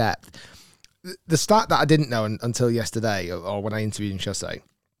incredible depth. The stat that I didn't know until yesterday, or when I interviewed him, shall I say,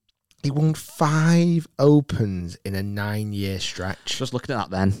 he won 5 Opens in a 9-year stretch. Just looking at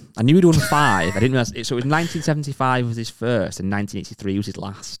that then. I knew he'd won 5. I didn't realize. So it was 1975 was his first and 1983 was his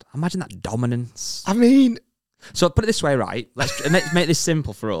last. Imagine that dominance. I mean... So put it this way, right? Let's make this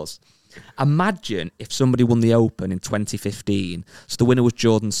simple for us. Imagine if somebody won the Open in 2015. So the winner was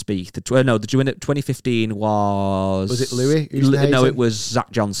Jordan Spieth. The winner at 2015 was... Was it Louis? No, it was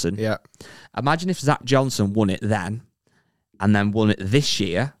Zach Johnson. Yeah. Imagine if Zach Johnson won it then and then won it this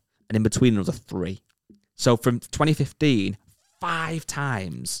year, and in between another 3. So from 2015, 5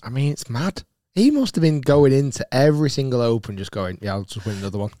 times. I mean, it's mad. He must have been going into every single Open just going, yeah, I'll just win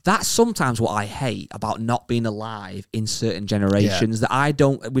another one. That's sometimes what I hate about not being alive in certain generations. That I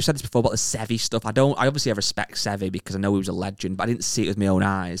don't... We've said this before about the Seve stuff. I obviously respect Seve because I know he was a legend, but I didn't see it with my own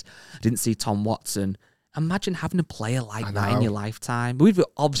eyes. I didn't see Tom Watson. Imagine having a player like that in your lifetime. We've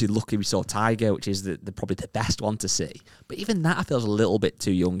obviously lucky we saw Tiger, which is the probably the best one to see. But even that I feel is a little bit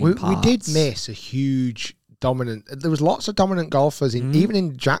too young in parts. We did miss a huge... dominant. There was lots of dominant golfers even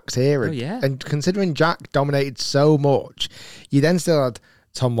in Jack's era. Oh, yeah. And considering Jack dominated so much, you then still had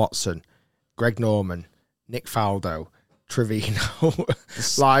Tom Watson, Greg Norman, Nick Faldo, Trevino.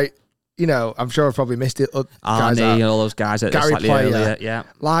 Like, you know, I'm sure I probably missed it. Arnie and all those guys that Gary slightly Player. Earlier. Yeah.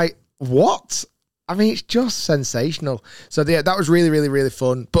 Like, what? I mean, it's just sensational. So yeah, that was really, really, really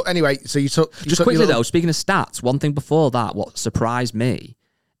fun. But anyway, so you took... Just quickly though, speaking of stats, one thing before that, what surprised me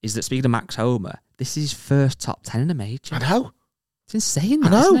is that speaking of Max Homer, this is his first top 10 in a major. I know. It's insane,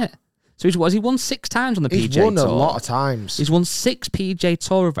 isn't it? So he won 6 times on the PGA Tour. He's won a lot of times. He's won 6 PGA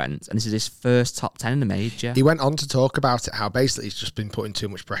Tour events, and this is his first top 10 in a major. He went on to talk about it, how basically he's just been putting too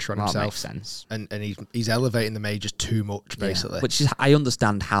much pressure on himself. That makes sense. And he's elevating the majors too much, basically. Yeah. Which is, I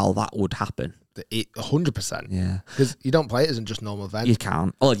understand how that would happen. 100%. Yeah. Because you don't play it as in just normal event. You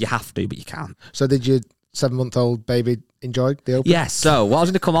can't. Well, you have to, but you can't. So did your 7-month-old baby enjoy the Open? Yes. So what I was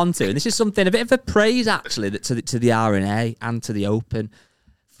going to come on to, and this is something, a bit of a praise actually, to the R&A and to the Open,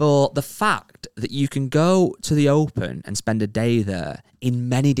 for the fact that you can go to the Open and spend a day there in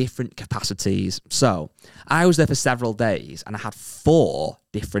many different capacities. So I was there for several days and I had 4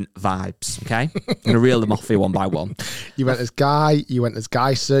 different vibes, okay? I'm going to reel them off here one by one. You went as Guy, you went as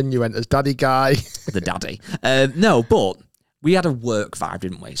Guyson, you went as Daddy Guy. The daddy. No, but we had a work vibe,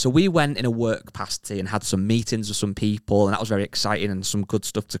 didn't we? So we went in a work capacity and had some meetings with some people, and that was very exciting and some good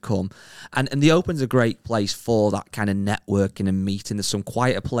stuff to come. And the Open's a great place for that kind of networking and meeting. There's some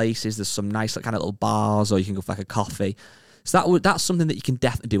quieter places. There's some nice kind of little bars, or you can go for like a coffee. So that's something that you can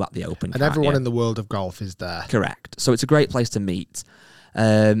definitely do at the Open. And everyone in the world of golf is there. Correct. So it's a great place to meet.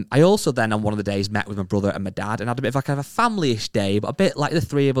 I also then on one of the days met with my brother and my dad and had a bit of like a family-ish day, but a bit like the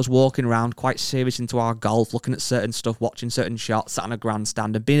 3 of us walking around quite serious into our golf, looking at certain stuff, watching certain shots, sat on a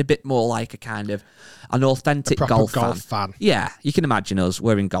grandstand and being a bit more like a kind of an authentic golf fan. Yeah, you can imagine us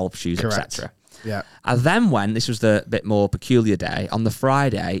wearing golf shoes, etc. Yeah. And then when this was the bit more peculiar day, on the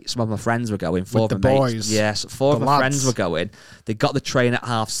Friday, some of my friends were going. 4 with of the my boys. mates, yes, 4 of my lads. friends were going. They got the train at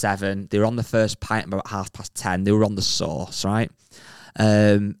 7:30. They were on the first pint about 10:30. They were on the sauce, right?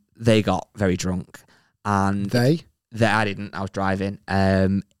 They got very drunk. And I didn't. I was driving.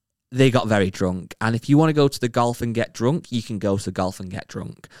 They got very drunk. And if you want to go to the golf and get drunk, you can go to the golf and get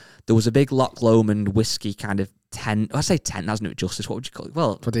drunk. There was a big Loch Lomond whiskey kind of tent. I say tent, doesn't do it justice. What would you call it?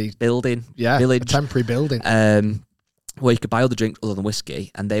 Well, building. Yeah, village. A temporary building. Where you could buy other drinks other than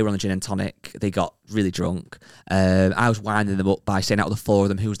whiskey, and they were on a gin and tonic. They got really drunk. I was winding them up by saying out of the 4 of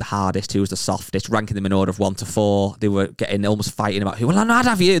them, who was the hardest, who was the softest, ranking them in order of 1 to 4. They were getting almost fighting about who. Well, I'd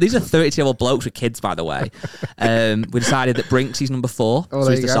have you. These are 32-year-old blokes with kids, by the way. We decided that Brinksy's number 4, so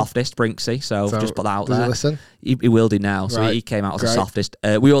he's the softest, Brinksy. So just put that out there. Does he listen? He will do now. So he came out as the softest.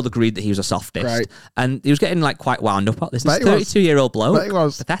 We all agreed that he was the softest. Right. And he was getting like quite wound up at this. This 32-year-old bloke. He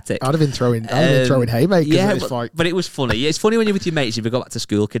was. Pathetic. I'd have been throwing haymakers at this fight. But it was funny. It's funny when you're with your mates, you go back to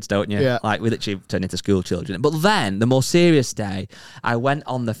school kids, don't you? Yeah. Like, we literally turn into school children. But then, the more serious day, I went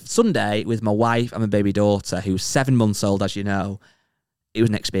on the Sunday with my wife and my baby daughter, who was 7 months old, as you know. It was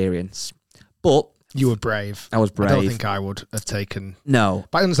an experience. But You were brave. I was brave. I don't think I would have taken... No.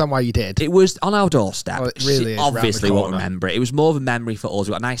 But I understand why you did. It was on our doorstep. Well, it really is obviously round the won't corner. remember it. It was more of a memory for us.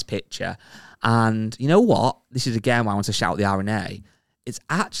 We got a nice picture. And you know what? This is again why I want to shout the RNA. It's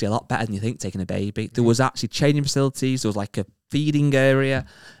actually a lot better than you think taking a baby. There was actually changing facilities. There was like a feeding area.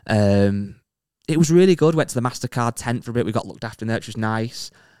 It was really good. Went to the MasterCard tent for a bit. We got looked after in there, which was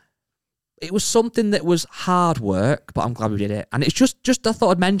nice. It was something that was hard work, but I'm glad we did it. And it's just I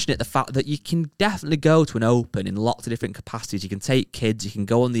thought I'd mention it, the fact that you can definitely go to an open in lots of different capacities. You can take kids, you can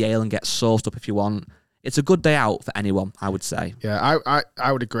go on the ale and get sauced up if you want. It's a good day out for anyone, I would say. Yeah,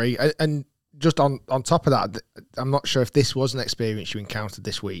 I would agree. And just on top of that, I'm not sure if this was an experience you encountered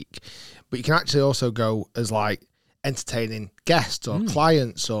this week, but you can actually also go as like entertaining guests or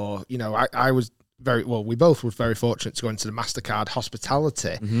clients, or, you know, I was we both were very fortunate to go into the MasterCard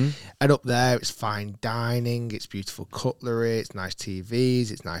hospitality, and up there it's fine dining, it's beautiful cutlery, it's nice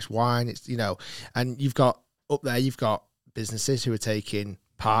TVs, it's nice wine, it's, you know, and you've got businesses who are taking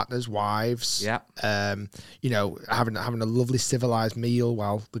partners, wives, you know, having a lovely civilized meal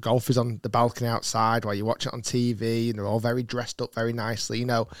while the golf is on the balcony outside, while you watch it on TV, and they're all very dressed up very nicely, you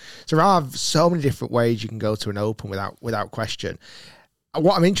know. So there are so many different ways you can go to an open without question.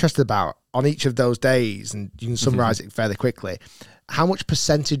 What I'm interested about on each of those days, and you can summarize it fairly quickly, how much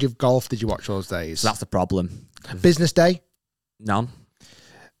percentage of golf did you watch those days? So that's the problem. Business day? None.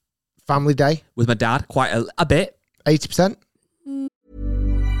 Family day? With my dad, quite a bit. 80%?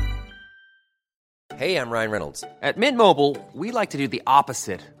 Hey, I'm Ryan Reynolds. At Mint Mobile, we like to do the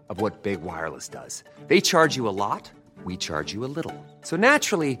opposite of what Big Wireless does. They charge you a lot, we charge you a little. So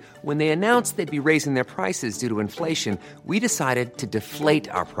naturally, when they announced they'd be raising their prices due to inflation, we decided to deflate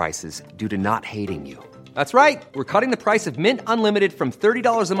our prices due to not hating you. That's right. We're cutting the price of Mint Unlimited from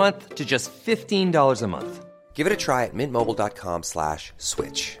 $30 a month to just $15 a month. Give it a try at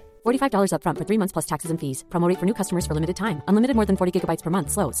mintmobile.com/switch. $45 up front for 3 months plus taxes and fees. Promo rate for new customers for limited time. Unlimited more than 40 gigabytes per month.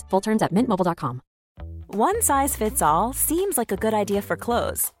 Slows full terms at mintmobile.com. One size fits all seems like a good idea for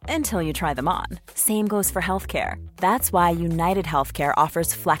clothes until you try them on. Same goes for healthcare. That's why United Healthcare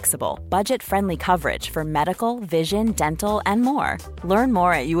offers flexible, budget-friendly coverage for medical, vision, dental, and more. Learn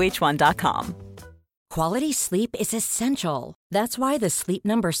more at uh1.com. Quality sleep is essential. That's why the Sleep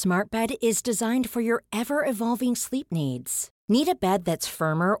Number Smart Bed is designed for your ever-evolving sleep needs. Need a bed that's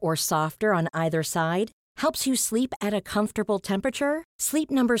firmer or softer on either side? Helps you sleep at a comfortable temperature?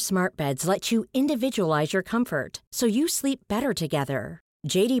 Sleep Number Smart Beds let you individualize your comfort, so you sleep better together.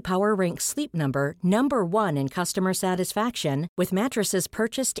 J.D. Power ranks Sleep Number number 1 in customer satisfaction with mattresses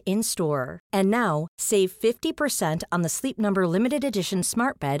purchased in-store. And now, save 50% on the Sleep Number Limited Edition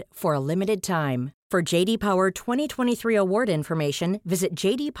Smart Bed for a limited time. For J.D. Power 2023 award information, visit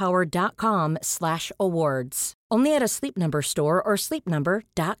jdpower.com/awards. Only at a Sleep Number store or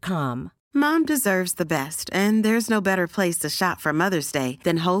sleepnumber.com. Mom deserves the best, and there's no better place to shop for Mother's Day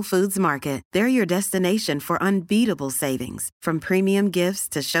than Whole Foods Market. They're your destination for unbeatable savings, from premium gifts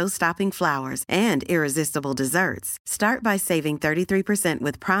to show-stopping flowers and irresistible desserts. Start by saving 33%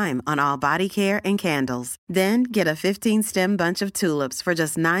 with Prime on all body care and candles. Then get a 15-stem bunch of tulips for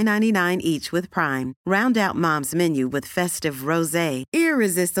just $9.99 each with Prime. Round out Mom's menu with festive rosé,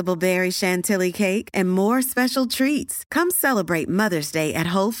 irresistible berry chantilly cake, and more special treats. Come celebrate Mother's Day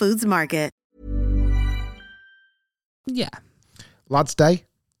at Whole Foods Market. Yeah. Lads' Day?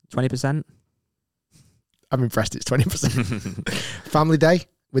 20%. I'm impressed it's 20%. Family Day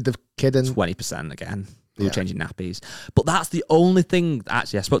with the kid and... 20% again. They were changing nappies. But that's the only thing,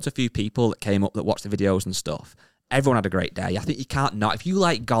 actually, I spoke to a few people that came up that watched the videos and stuff. Everyone had a great day. I think you can't not, if you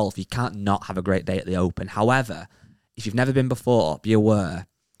like golf, you can't not have a great day at the Open. However, if you've never been before, be aware,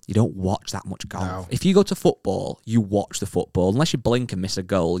 you don't watch that much golf. No. If you go to football, you watch the football. Unless you blink and miss a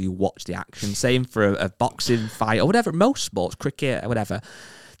goal, you watch the action. Same for a boxing fight or whatever, most sports, cricket or whatever.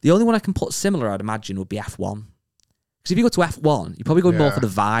 The only one I can put similar, I'd imagine, would be F1. Because if you go to F1, you're probably going more for the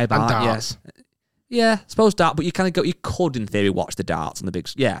vibe, and aren't darts. you? Yeah, I suppose dart, but you kind of go. You could, in theory, watch the darts and the big.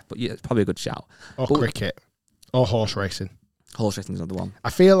 Yeah, but it's probably a good shout. Or but cricket. Or horse racing. Horse racing's another one.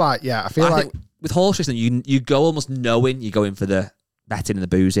 I feel like, I think with horse racing, you go almost knowing you're going for the betting and the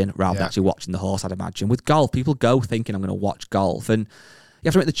boozing rather than actually watching the horse, I'd imagine. With golf, people go thinking, I'm going to watch golf. And you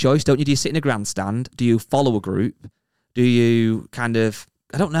have to make the choice, don't you? Do you sit in a grandstand? Do you follow a group? Do you kind of,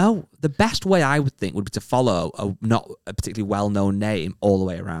 I don't know. The best way I would think would be to follow not a particularly well-known name all the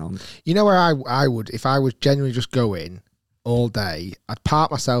way around. You know where I would, if I was genuinely just going all day, I'd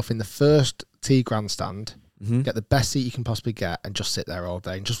park myself in the first tee grandstand, get the best seat you can possibly get, and just sit there all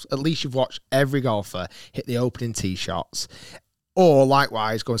day. And just, at least you've watched every golfer hit the opening tee shots. Or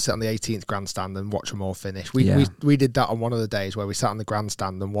likewise, go and sit on the 18th grandstand and watch them all finish. We did that on one of the days where we sat on the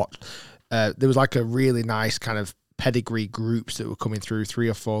grandstand and watched there was like a really nice kind of pedigree groups that were coming through, 3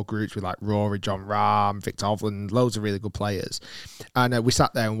 or 4 groups with like Rory, John Rahm, Victor Hovland, loads of really good players. And we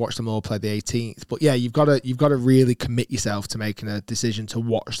sat there and watched them all play the 18th. But yeah, you've got to really commit yourself to making a decision to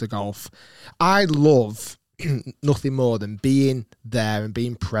watch the golf. I love nothing more than being there and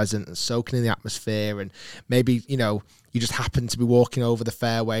being present and soaking in the atmosphere. And maybe, you know, you just happen to be walking over the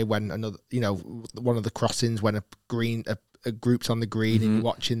fairway when another, you know, one of the crossings, when a group's on the green and you're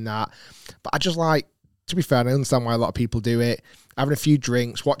watching that. But I just like, to be fair, I understand why a lot of people do it, having a few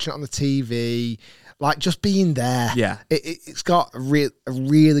drinks, watching it on the TV, like just being there. Yeah. It's got a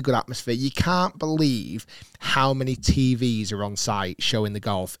really good atmosphere. You can't believe how many TVs are on site showing the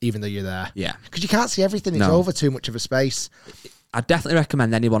golf, even though you're there. Yeah. Because you can't see everything. It's over too much of a space. I definitely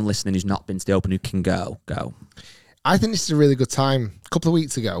recommend anyone listening who's not been to the Open who can go. I think this is a really good time. A couple of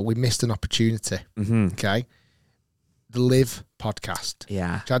weeks ago, we missed an opportunity. Okay. The Live podcast.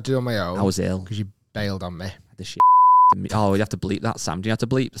 Yeah. Which I do on my own. I was ill. Because you bailed on me. The shit. Oh, you have to bleep that, Sam. Do you have to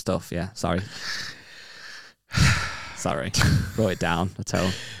bleep the stuff? Yeah, sorry. Sorry. Wrote it down. I tell.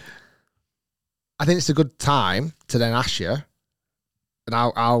 I think it's a good time to then ask you, and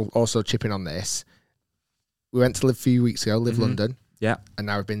I'll also chip in on this. We went to Live a few weeks ago, Live London. Yeah. And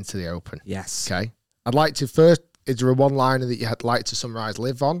now we've been to the Open. Yes. Okay. I'd like to first, is there a one-liner that you'd like to summarise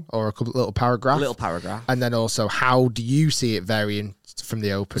Live on, or a couple little paragraph? A little paragraph. And then also, how do you see it varying from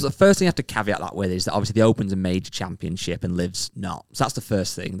the Open? So the first thing you have to caveat that with is that obviously the Open's a major championship and Live's not. So that's the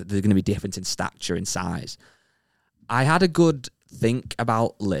first thing, that they're going to be different in stature and size. I had a good think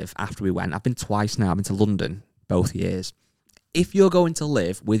about Live after we went. I've been twice now. I've been to London both years. If you're going to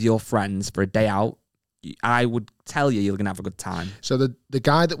Live with your friends for a day out, I would tell you you're going to have a good time. So the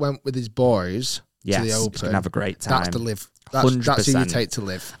guy that went with his boys to the Open, you can have a great time. That's the Live. That's who you take to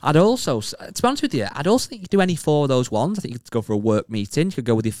Live. I'd also, to be honest with you, I'd also think you could do any 4 of those ones. I think you could go for a work meeting. You could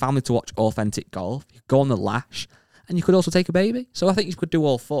go with your family to watch authentic golf. You could go on the lash, and you could also take a baby. So I think you could do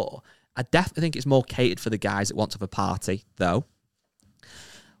all 4. I definitely think it's more catered for the guys that want to have a party, though.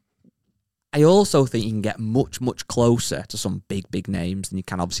 I also think you can get much, much closer to some big names than you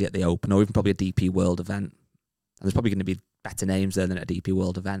can obviously at the Open, or even probably a DP World event. And there's probably going to be better names there than at a DP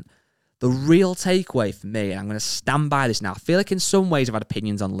World event. The real takeaway for me, and I'm going to stand by this now, I feel like in some ways I've had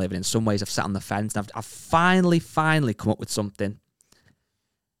opinions on Live, and in some ways I've sat on the fence, and I've finally come up with something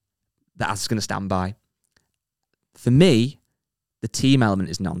that I'm just going to stand by. For me, the team element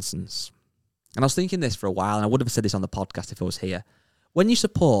is nonsense. And I was thinking this for a while, and I would have said this on the podcast if I was here. When you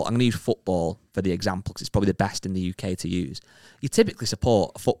support, I'm going to use football for the example because it's probably the best in the UK to use. You typically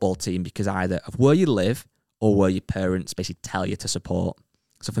support a football team because either of where you live or where your parents basically tell you to support.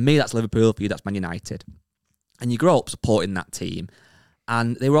 So for me, that's Liverpool. For you, that's Man United. And you grow up supporting that team.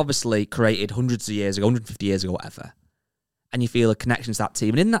 And they were obviously created hundreds of years ago, 150 years ago, whatever. And you feel a connection to that team.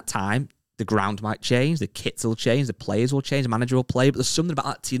 And in that time, the ground might change, the kits will change, the players will change, the manager will play, but there's something about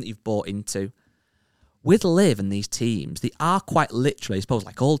that team that you've bought into. With Live and these teams, they are quite literally, I suppose,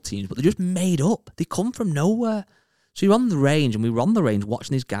 like all teams, but they're just made up. They come from nowhere. So you're on the range, and we were on the range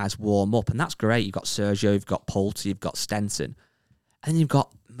watching these guys warm up, and that's great. You've got Sergio, you've got Poulter, you've got Stenson, and then you've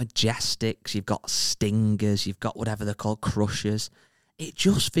got Majestics, you've got Stingers, you've got whatever they're called, Crushers. It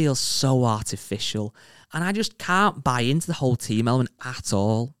just feels so artificial, and I just can't buy into the whole team element at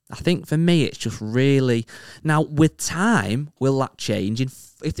all. I think for me, it's just really... Now, with time, will that change?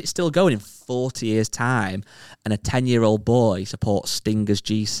 If it's still going in 40 years' time and a 10-year-old boy supports Stingers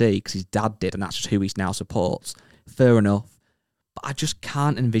GC because his dad did and that's just who he now supports, fair enough. But I just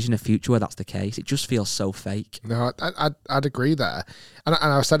can't envision a future where that's the case. It just feels so fake. No, I'd agree there. And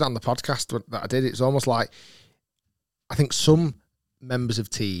I said it on the podcast that I did. It's almost like I think some members of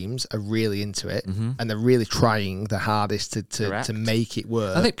teams are really into it and they're really trying the hardest to make it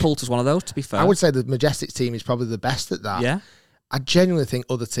work. I think Poulter's one of those, to be fair. I would say the Majestics team is probably the best at that. Yeah. I genuinely think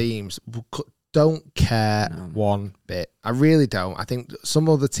other teams don't care one bit. I really don't. I think some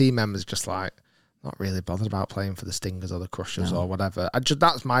other team members just like not really bothered about playing for the Stingers or the Crushers or whatever.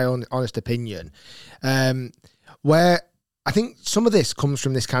 That's my own honest opinion. Where I think some of this comes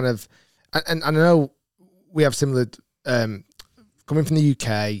from this kind of, and I know we have similar, coming from the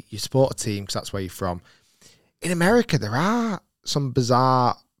UK, you support a team because that's where you're from. In America, there are some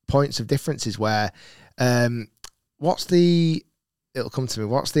bizarre points of differences where, it'll come to me.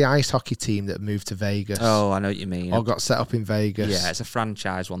 What's the ice hockey team that moved to Vegas? Oh, I know what you mean. Or got set up in Vegas? Yeah, it's a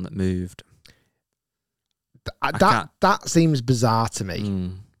franchise one that moved. That seems bizarre to me. Do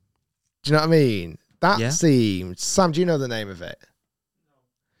you know what I mean? That seems... Sam, do you know the name of it?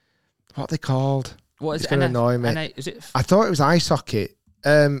 What are they called? What is it's going to annoy me. Is it I thought it was ice hockey.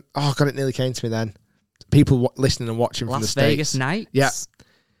 Oh, God, it nearly came to me then. People listening and watching from the States. Las Vegas Knights? Yeah.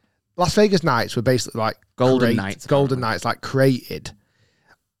 Las Vegas Knights were basically like Golden Knights, like created.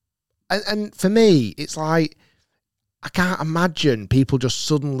 And for me, it's like, I can't imagine people just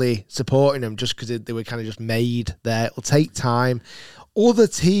suddenly supporting them just because they were kind of just made there. It'll take time. Other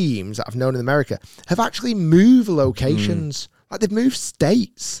teams that I've known in America have actually moved locations. Like, they've moved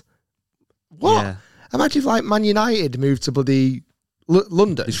states. What? Yeah. Imagine if, like, Man United moved to bloody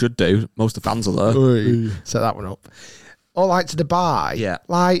London. They should do. Most of the fans are there. Set that one up. Or, like, to Dubai. Yeah.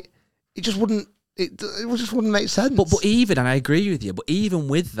 Like, it just wouldn't... It just wouldn't make sense. But even, and I agree with you, but even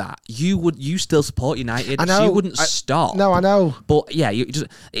with that, you still support United. I know. So you wouldn't stop. No, I know. But yeah,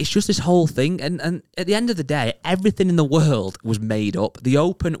 it's just this whole thing. And at the end of the day, everything in the world was made up. The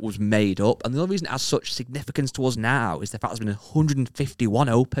Open was made up. And the only reason it has such significance to us now is the fact there's been 151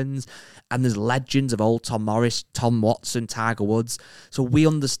 Opens, and there's legends of old Tom Morris, Tom Watson, Tiger Woods. So we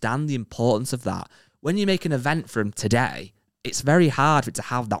understand the importance of that. When you make an event from today, it's very hard for it to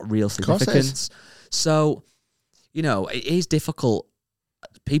have that real significance. So, it is difficult.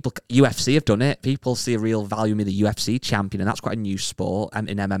 UFC have done it. People see a real value in the UFC champion, and that's quite a new sport in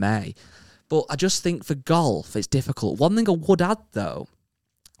MMA. But I just think for golf, it's difficult. One thing I would add, though,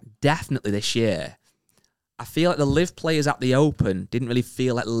 definitely this year, I feel like the live players at the Open didn't really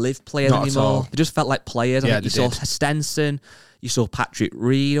feel like live players anymore. They just felt like players. Yeah, I think you saw Stenson, you saw Patrick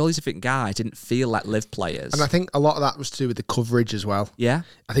Reed, all these different guys didn't feel like live players. And I think a lot of that was to do with the coverage as well. Yeah.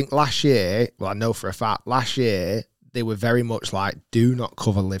 I think last year, well, I know for a fact, last year, they were very much like, do not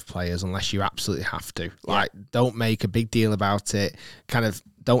cover live players unless you absolutely have to. Like, don't make a big deal about it. Kind of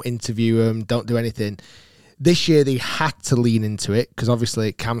don't interview them. Don't do anything. This year, they had to lean into it because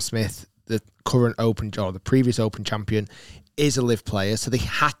obviously Cam Smith, the current Open, or the previous Open champion, is a live player, so they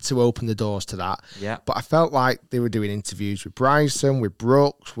had to open the doors to that. Yeah. But I felt like they were doing interviews with Bryson, with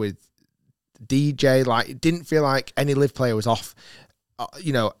Brooks, with DJ. Like, it didn't feel like any live player was off,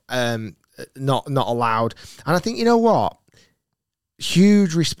 not allowed. And I think, you know what?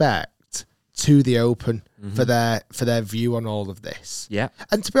 Huge respect to the Open for their view on all of this. Yeah.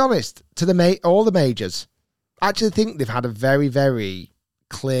 And to be honest, to all the majors, I actually think they've had a very, very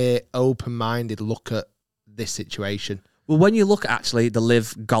clear, open-minded look at this situation. Well, when you look at actually the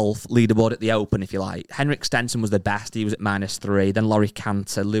live golf leaderboard at the Open, if you like, Henrik Stenson was the best. He was at -3. Then Laurie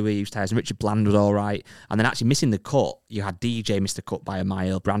Cantor, Louis Oosthuizen, Richard Bland was all right. And then actually missing the cut, you had DJ miss the cut by a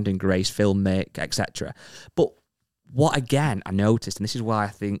mile, Brandon Grace, Phil Mick, etc. But what, again, I noticed, and this is why I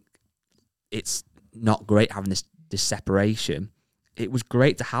think it's not great having this separation, it was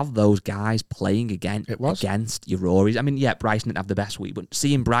great to have those guys playing against your Rorys. I mean, yeah, Bryson didn't have the best week, but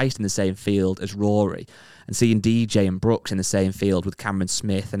seeing Bryson in the same field as Rory and seeing DJ and Brooks in the same field with Cameron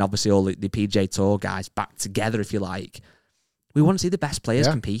Smith and obviously all the PGA Tour guys back together, if you like, we want to see the best players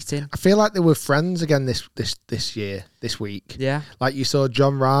competing. I feel like they were friends again this week. Yeah. Like you saw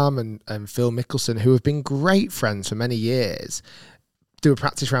John Rahm and Phil Mickelson, who have been great friends for many years, do a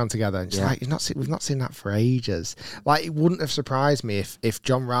practice round together. And just like, we've not seen that for ages. Like, it wouldn't have surprised me if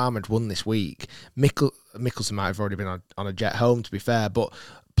John Rahm had won this week. Mickelson might have already been on a jet home, to be fair, but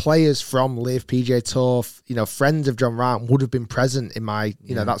players from Live, PGA Tour, friends of John Rahm would have been present in my,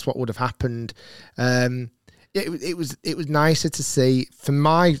 that's what would have happened. It was nicer to see. From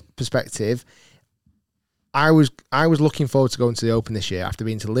my perspective, I was looking forward to going to the Open this year after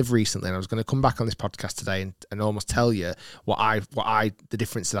being to Live recently, and I was going to come back on this podcast today and almost tell you the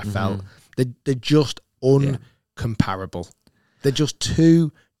difference that I felt. They're just uncomparable. They're just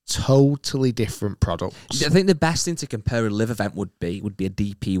two totally different products. I think the best thing to compare a Live event would be a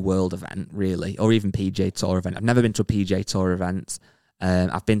DP World event, really, or even PGA Tour event. I've never been to a PGA Tour event.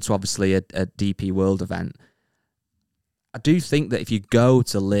 I've been to obviously a DP World event. I do think that if you go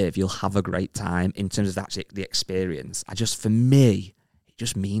to Live, you'll have a great time in terms of actually the experience. For me, it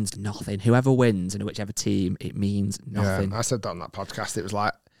just means nothing. Whoever wins and whichever team, it means nothing. Yeah, I said that on that podcast. It was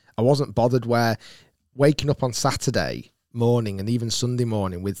like, I wasn't bothered where waking up on Saturday morning and even Sunday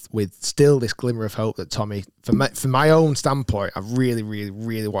morning with still this glimmer of hope that Tommy, from my own standpoint, I really, really,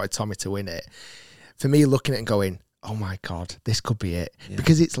 really wanted Tommy to win it. For me, looking at it and going, oh my God, this could be it. Yeah.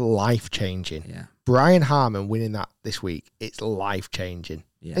 Because it's life-changing. Yeah. Brian Harman winning that this week, it's life-changing,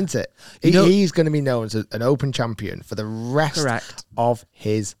 isn't it? He's going to be known as an Open champion for the rest of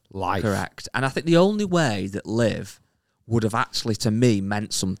his life. Correct. And I think the only way that Live would have actually, to me,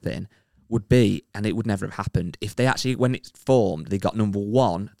 meant something would be, and it would never have happened, if they actually, when it's formed, they got number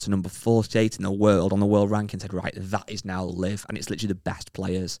 1 to number 48 in the world on the world ranking and said, right, that is now Live, and it's literally the best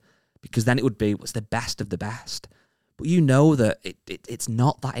players. Because then it would be, what's the best of the best? But you know that it's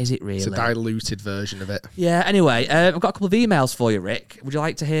not that, is it really? It's a diluted version of it. Yeah, anyway, I've got a couple of emails for you, Rick. Would you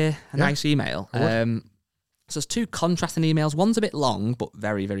like to hear a nice email? So there's two contrasting emails. One's a bit long, but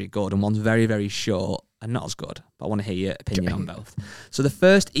very, very good. And one's very, very short and not as good. But I want to hear your opinion on both. So the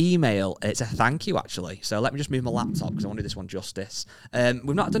first email, it's a thank you, actually. So let me just move my laptop because I want to do this one justice.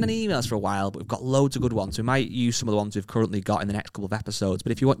 We've not done any emails for a while, but we've got loads of good ones. We might use some of the ones we've currently got in the next couple of episodes.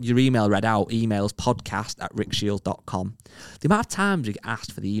 But if you want your email read out, emails podcast@rickshield.com. The amount of times we get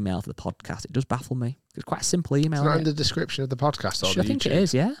asked for the email for the podcast, it does baffle me. It's quite a simple email. It's not in the description of the podcast or I think it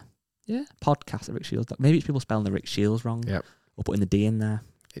is, yeah. Yeah, podcast@rickshields.com. Maybe it's people spelling the Rick Shields wrong. Yep. Or putting the D in there.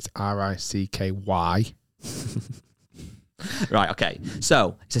 It's RICKY. Right, okay.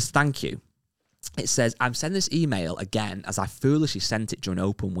 So, it says, thank you. It says, I'm sending this email again as I foolishly sent it during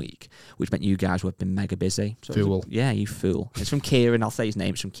open week, which meant you guys would have been mega busy. So Fool. Yeah, you fool. It's from Kieran. I'll say his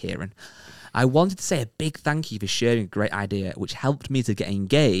name. It's from Kieran. I wanted to say a big thank you for sharing a great idea, which helped me to get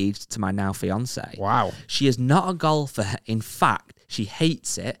engaged to my now fiancée. Wow. She is not a golfer. In fact, she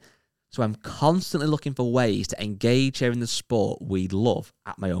hates it. So I'm constantly looking for ways to engage her in the sport we love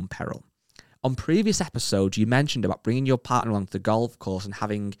at my own peril. On previous episodes, you mentioned about bringing your partner along to the golf course and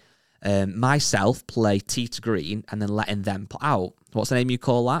having myself play tee to green and then letting them put out. What's the name you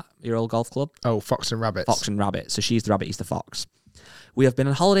call that, your old golf club? Oh, Fox and Rabbits. Fox and Rabbit. So she's the rabbit, he's the fox. We have been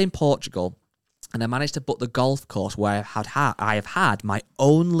on holiday in Portugal and I managed to book the golf course where I have had my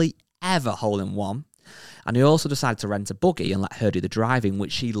only ever hole-in-one. And he also decided to rent a buggy and let her do the driving,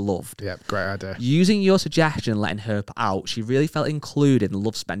 which she loved. Yeah, great idea. Using your suggestion and letting her put out, she really felt included and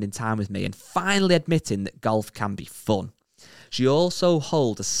loved spending time with me and finally admitting that golf can be fun. She also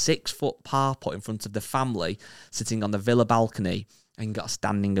holds a 6-foot par putt in front of the family, sitting on the villa balcony, and got a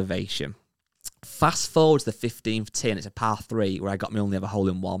standing ovation. Fast forward to the 15th tee, and it's a par 3 where I got my only ever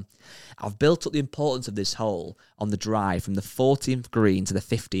hole-in-one. I've built up the importance of this hole on the drive from the 14th green to the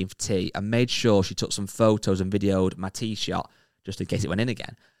 15th tee and made sure she took some photos and videoed my tee shot just in case it went in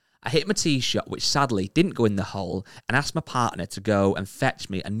again. I hit my tee shot, which sadly didn't go in the hole, and asked my partner to go and fetch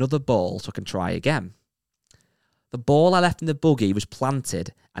me another ball so I can try again. The ball I left in the buggy was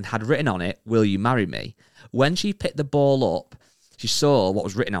planted and had written on it, "Will you marry me?" When she picked the ball up, she saw what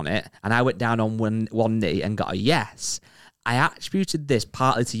was written on it, and I went down on one knee and got a yes. I attributed this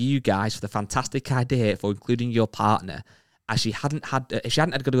partly to you guys for the fantastic idea for including your partner, as if she hadn't had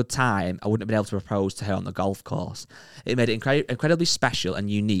a good time, I wouldn't have been able to propose to her on the golf course. It made it incredibly special and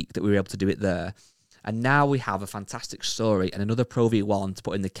unique that we were able to do it there. And now we have a fantastic story and another Pro V1 to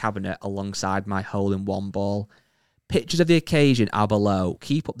put in the cabinet alongside my hole-in-one ball. Pictures of the occasion are below.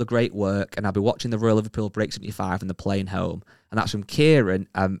 Keep up the great work, and I'll be watching the Royal Liverpool Break 75 and the plane home. And that's from Kieran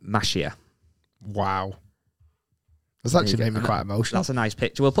Mashia. Wow. That's actually made me quite emotional. That's a nice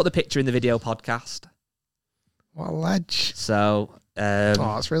picture. We'll put the picture in the video podcast. What a ledge. So,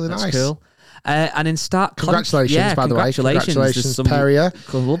 that's really nice. Cool. And in start, congratulations, by the way. Congratulations, Perrier.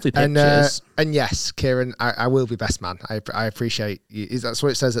 Lovely pictures. And yes, Kieran, I will be best man. I appreciate you. That's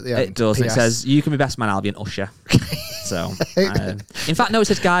what it says at the end. It does. PS. It says, you can be best man, I'll be an usher. So, in fact, no, it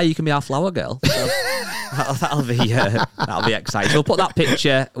says, Guy, you can be our flower girl. So that'll be exciting. So we'll put that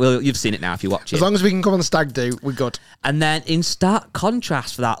picture. You've seen it now if you watch it. As long as we can come on the stag do, we're good. And then in stark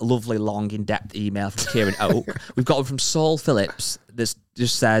contrast for that lovely, long, in-depth email from Kieran Oak, we've got one from Saul Phillips. This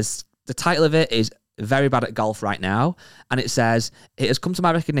just says, the title of it is Very Bad at Golf Right Now. And it says, it has come to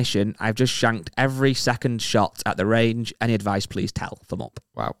my recognition, I've just shanked every second shot at the range. Any advice, please tell. Thumb up.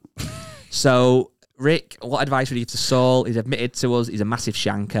 Wow. So, Rick, what advice would you give to Saul? He's admitted to us, he's a massive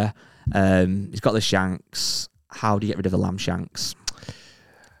shanker. He's got the shanks. How do you get rid of the lamb shanks?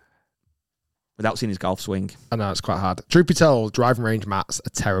 Without seeing his golf swing. I know, it's quite hard. Truth be told, driving range mats are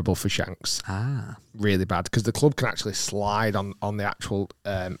terrible for shanks. Really bad, because the club can actually slide on the actual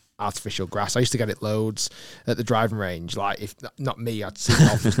artificial grass. I used to get it loads at the driving range. Like, if not me, I'd see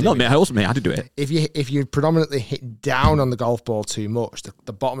golfers Not me, also me, I had to do it. If you predominantly hit down on the golf ball too much,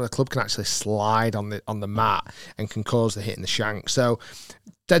 the bottom of the club can actually slide on the mat and can cause the hit in the shank. So,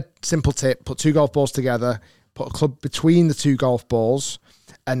 dead simple tip, put 2 golf balls together, put a club between the 2 golf balls,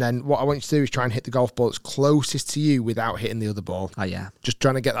 and then what I want you to do is try and hit the golf ball that's closest to you without hitting the other ball. Oh, yeah. Just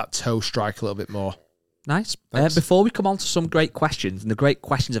trying to get that toe strike a little bit more. Nice. Before we come on to some great questions, and the great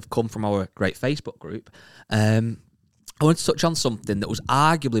questions have come from our great Facebook group, I want to touch on something that was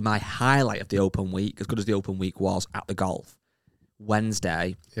arguably my highlight of the open week, as good as the open week was at the golf.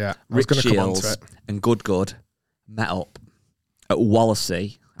 Wednesday, yeah, Rick Shields and Good met up at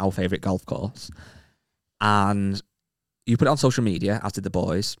Wallasey, our favourite golf course, and you put it on social media, as did the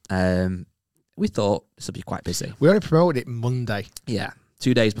boys. We thought this would be quite busy. We only promoted it Monday. Yeah,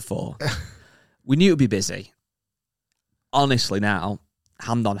 2 days before. We knew it would be busy. Honestly now,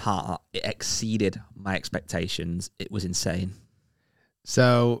 hand on heart, it exceeded my expectations. It was insane.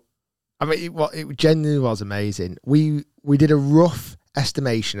 So, I mean, it genuinely was amazing. We did a rough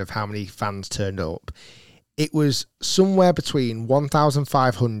estimation of how many fans turned up. It was somewhere between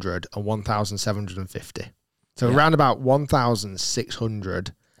 1,500 and 1,750. So around about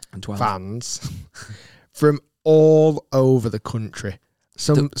 1,600 fans from all over the country.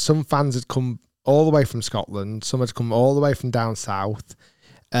 Some fans had come all the way from Scotland. Some had come all the way from down south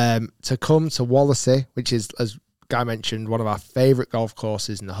to come to Wallasey, which is, as Guy mentioned, one of our favourite golf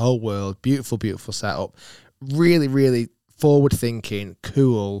courses in the whole world. Beautiful, beautiful setup. Really, really forward-thinking,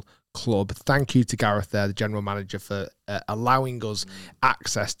 cool club. Thank you to Gareth there, the general manager, for allowing us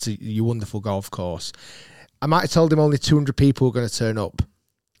access to your wonderful golf course. I might have told him only 200 people were going to turn up.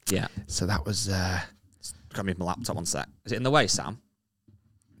 Yeah. So that was... Grab me my laptop one sec. Is it in the way, Sam?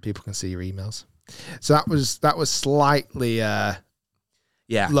 People can see your emails. So that was slightly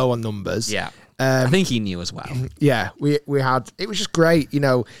low on numbers. Yeah. I think he knew as well. Yeah, we had... It was just great, you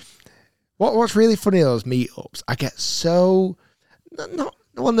know. What's really funny in those meetups, I get so...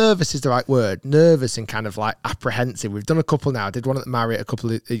 Well, nervous is the right word. Nervous and kind of like apprehensive. We've done a couple now. I did one at the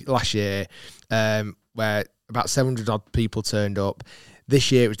Marriott last year where about 700 odd people turned up.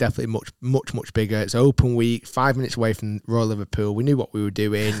 This year it was definitely much bigger. It's open week, 5 minutes away from Royal Liverpool. We knew what we were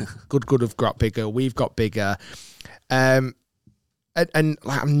doing. Good have got bigger. We've got bigger. And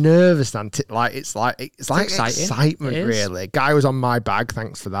like I'm nervous, and it's excitement really. Guy was on my bag.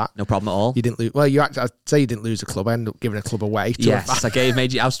 Thanks for that. No problem at all. You didn't lose. Well, I'd say you didn't lose a club. I ended up giving a club away. Yes,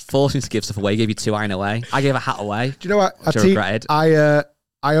 I was forcing to give stuff away. I gave you 2 iron away. I gave a hat away. Do you know what? I regretted.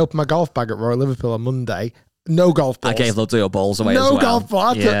 I opened my golf bag at Royal Liverpool on Monday. No golf balls. I gave loads of your balls away as well. No golf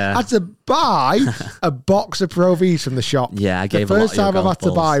balls. I had to buy a box of Pro Vs from the shop. Yeah, I gave the first time I've had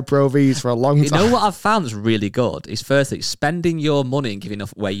to buy Pro Vs for a long time. You know what I've found that's really good is firstly spending your money and giving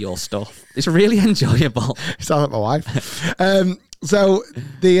away your stuff. It's really enjoyable. You sound like my wife. So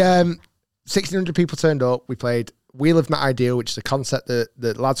the 1,600 people turned up. We played Wheel of Not Ideal, which is a concept that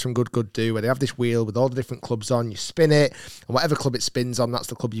the lads from Good do, where they have this wheel with all the different clubs on. You spin it, and whatever club it spins on, that's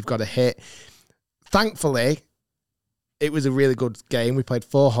the club you've got to hit. Thankfully, it was a really good game. We played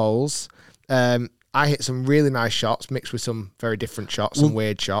 4 holes. I hit some really nice shots mixed with some very different shots, some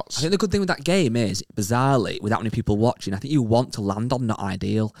weird shots. I think the good thing with that game is, bizarrely, without many people watching, I think you want to land on Not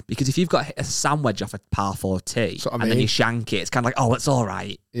Ideal. Because if you've got a sand wedge off a par 4 tee and then you shank it, it's kind of like, oh, it's all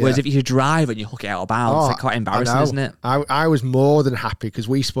right. Yeah. Whereas if you drive and you hook it out of bounds, it's quite embarrassing, isn't it? I was more than happy because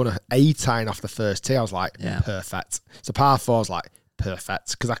we spun an 8-iron off the first tee. I was like, perfect. So par 4 was like,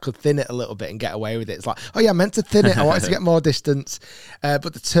 perfect, because I could thin it a little bit and get away with it. It's like, oh yeah, I meant to thin it. I wanted to get more distance.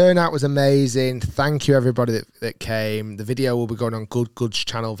 But the turnout was amazing. Thank you everybody that came. The video will be going on Good's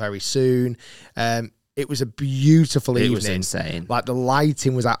channel very soon. It was a beautiful evening. It was insane. Like the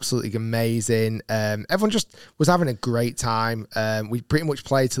lighting was absolutely amazing. Everyone just was having a great time. We pretty much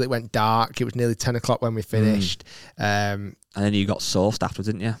played till it went dark. It was nearly 10 o'clock when we finished. And then you got sauced afterwards,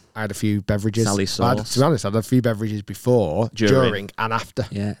 didn't you? I had a few beverages. Sally sauce. To be honest, I had a few beverages before, during and after.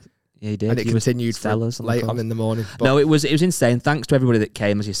 Yeah, you did. And it continued for late on in the morning. But no, it was insane. Thanks to everybody that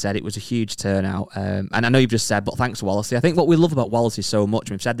came, as you said. It was a huge turnout. And I know you've just said, but thanks to Wallasey. I think what we love about Wallasey so much,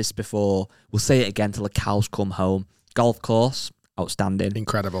 and we've said this before, we'll say it again till the cows come home. Golf course, outstanding.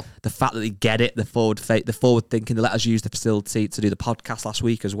 Incredible. The fact that they get it, the forward thinking, they let us use the facility to do the podcast last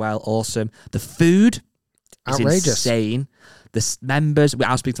week as well. Awesome. The food is outrageous. Insane. The members, I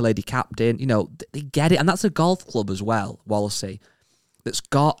was speaking to Lady Captain, you know, they get it. And that's a golf club as well, Wallasey, that's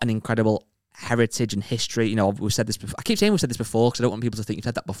got an incredible heritage and history. You know, we've said this before. I keep saying we've said this before because I don't want people to think you've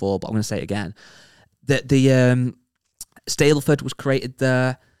said that before, but I'm going to say it again. The Stableford was created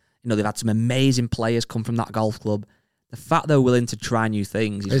there. You know, they've had some amazing players come from that golf club. The fact they're willing to try new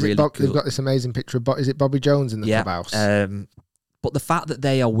things is really cool. They've got this amazing picture of, is it Bobby Jones in the clubhouse? But the fact that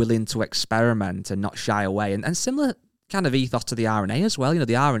they are willing to experiment and not shy away, and similar kind of ethos to the RNA as well. You know,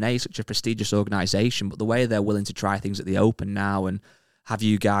 the RNA is such a prestigious organisation, but the way they're willing to try things at the Open now and have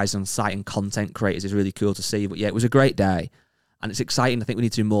you guys on site and content creators is really cool to see. But yeah, it was a great day, and it's exciting. I think we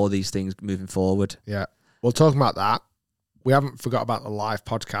need to do more of these things moving forward. Yeah. Well, talking about that, we haven't forgot about the live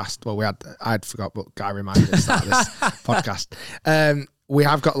podcast. Well, I'd forgot, but Guy reminded us of this podcast. We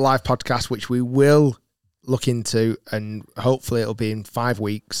have got a live podcast, which we will look into, and hopefully it'll be in 5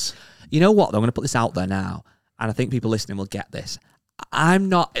 weeks. You know what, though? I'm going to put this out there now, and I think people listening will get this.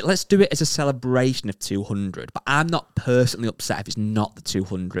 Let's do it as a celebration of 200, but I'm not personally upset if it's not the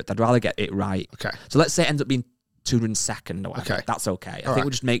 200th. I'd rather get it right. Okay. So let's say it ends up being 202nd or whatever. Okay. That's okay. I think right. we'll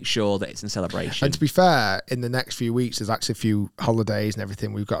just make sure that it's in celebration. And to be fair, in the next few weeks, there's actually a few holidays and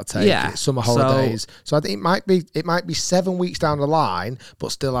everything we've got to take. Yeah. It's summer holidays. So I think it might be 7 weeks down the line,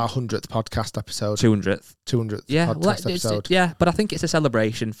 but still our 100th podcast episode. 200th. 200th Yeah, podcast episode. Yeah, but I think it's a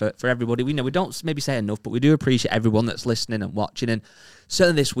celebration for everybody. We don't maybe say enough, but we do appreciate everyone that's listening and watching. And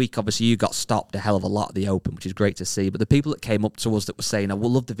certainly this week, obviously, you got stopped a hell of a lot at the Open, which is great to see. But the people that came up to us that were saying,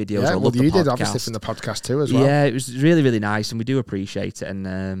 we'll love the videos, I love the podcast. You did, obviously, from the podcast too as well. Yeah, it was really, really nice, and we do appreciate it,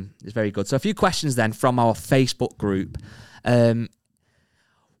 and it's very good. So a few questions then from our Facebook group.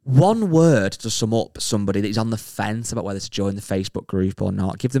 One word to sum up somebody that is on the fence about whether to join the Facebook group or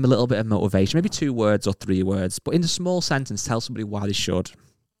not. Give them a little bit of motivation, maybe 2 words or 3 words, but in a small sentence, tell somebody why they should.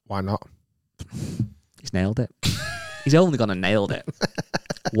 Why not? He's nailed it. He's only gone and nailed it.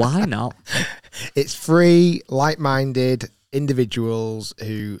 Why not? It's free, like-minded individuals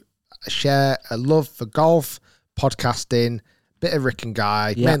who share a love for golf, podcasting, bit of Rick and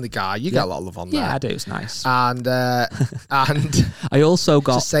Guy, mainly Guy. You got a lot of love on there. Yeah, I do. It's nice. And I also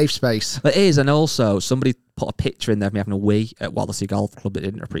got it's a safe space. It is, and also somebody put a picture in there of me having a wee at Wallasey Golf Club that I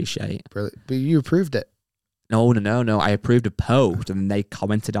didn't appreciate. Brilliant. But you approved it. No. I approved a post, and they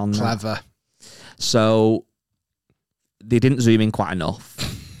commented on Clever. that. So they didn't zoom in quite enough.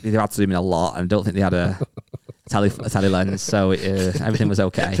 They had to zoom in a lot, and I don't think they had a tele lens, so everything was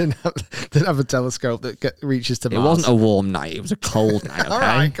okay. Didn't have a telescope that reaches to Mars. It wasn't a warm night; it was a cold night. Okay? All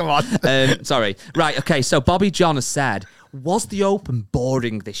right, come on. Sorry. Right. Okay. So Bobby John has said, "Was the Open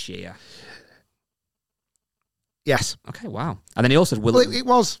boring this year?" Yes. Okay. Wow. And then he also said, "Well, it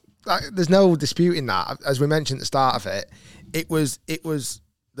was. There's no disputing that. As we mentioned at the start of it, it was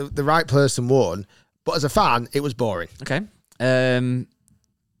the right person won, but as a fan, it was boring." Okay.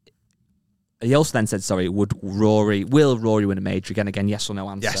 He also then said, will Rory win a major again? Yes or no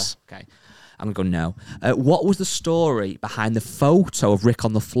answer? Yes. Okay. I'm going to go no. What was the story behind the photo of Rick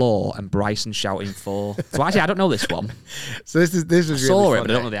on the floor and Bryson shouting for? So actually, I don't know this one. So this was really saw funny. it, but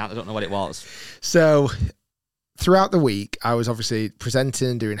I don't know the answer. I don't know what it was. So throughout the week, I was obviously presenting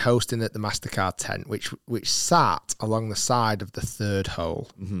and doing hosting at the MasterCard tent, which sat along the side of the 3rd hole.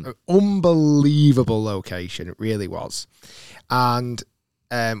 Mm-hmm. An unbelievable location, it really was. And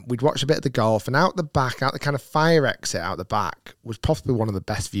we'd watch a bit of the golf, and out the kind of fire exit out the back was possibly one of the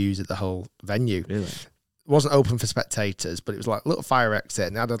best views of the whole venue. Really? It wasn't open for spectators, but it was like a little fire exit,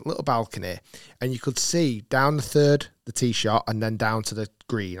 and they had a little balcony, and you could see down the tee shot, and then down to the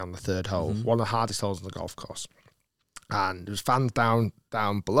green on the 3rd hole, one of the hardest holes on the golf course. And there was fans down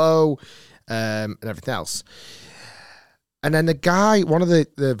below, and everything else. And then the guy, one of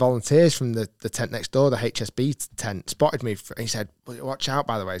the volunteers from the tent next door, the HSB tent, spotted me. And he said, well, watch out,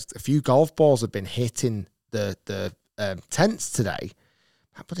 by the way. A few golf balls have been hitting the tents today.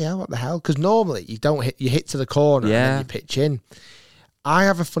 Bloody hell, what the hell? Because normally you hit to the corner and then you pitch in. I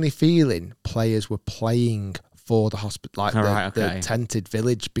have a funny feeling players were playing for the hospital, the tented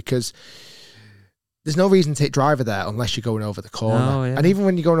village, because there's no reason to hit driver there unless you're going over the corner. Oh, yeah. And even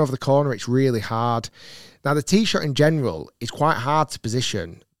when you're going over the corner, it's really hard. Now, the tee shot in general is quite hard to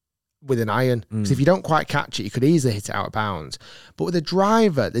position with an iron, because if you don't quite catch it, you could easily hit it out of bounds. But with a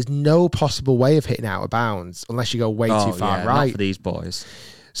driver, there's no possible way of hitting out of bounds unless you go way too far right. Not for these boys.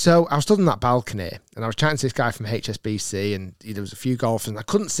 So I was stood on that balcony, and I was chatting to this guy from HSBC, and there was a few golfers, and I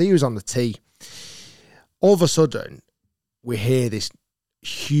couldn't see who was on the tee. All of a sudden, we hear this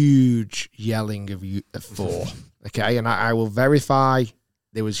huge yelling of 4, okay? And I will verify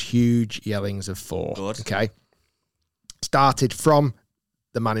there was huge yellings of 4. Good. Okay. Started from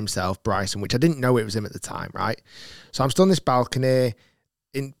the man himself, Bryson, which I didn't know it was him at the time, right? So I'm still on this balcony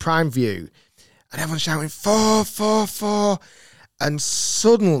in prime view, and everyone's shouting 4, 4, 4. And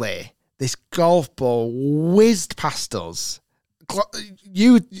suddenly this golf ball whizzed past us.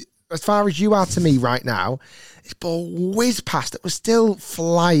 As far as you are to me right now, this ball whizzed past. It was still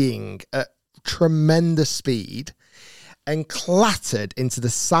flying at tremendous speed and clattered into the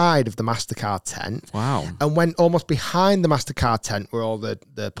side of the MasterCard tent. Wow. And went almost behind the MasterCard tent where all the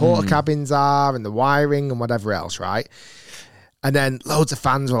porta cabins are and the wiring and whatever else, right? And then loads of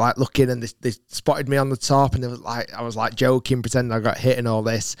fans were like looking, and they spotted me on the top, and I was like joking, pretending I got hit and all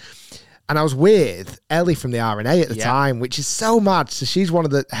this. And I was with Ellie from the R&A at the time, which is so mad. So she's one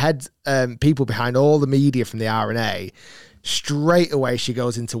of the head people behind all the media from the R&A. Straight away, she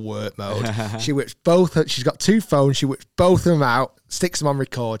goes into work mode. She whips she's got 2 phones. She whips both of them out, sticks them on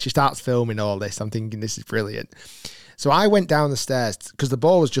record. She starts filming all this. I'm thinking, this is brilliant. So I went down the stairs because the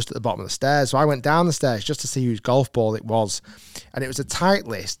ball was just at the bottom of the stairs. So I went down the stairs just to see whose golf ball it was. And it was a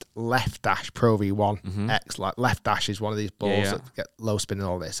Titleist left dash Pro V1 X. Like left dash is one of these balls that get low spin and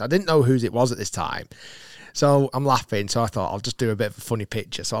all this. I didn't know whose it was at this time. So I'm laughing. So I thought I'll just do a bit of a funny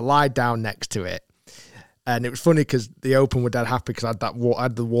picture. So I lied down next to it. And it was funny because the Open were dead happy because I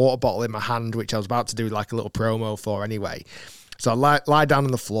had the water bottle in my hand, which I was about to do like a little promo for anyway. So I lie down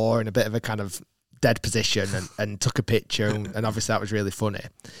on the floor in a bit of a kind of dead position and took a picture. And obviously that was really funny.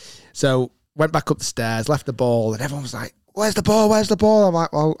 So went back up the stairs, left the ball, and everyone was like, where's the ball? Where's the ball? I'm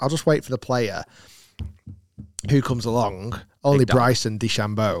like, well, I'll just wait for the player who comes along. Only Bryson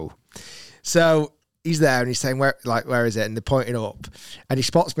DeChambeau. So he's there and he's saying, where is it? And they're pointing up. And he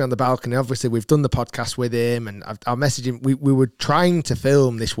spots me on the balcony. Obviously, we've done the podcast with him and I'll message him. We were trying to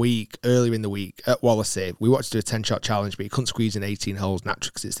film this week, earlier in the week at Wallasey. We wanted to do a 10-shot challenge, but he couldn't squeeze in 18 holes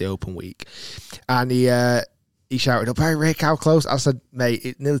naturally because it's the Open week. And he shouted up, hey, Rick, how close? I said, mate,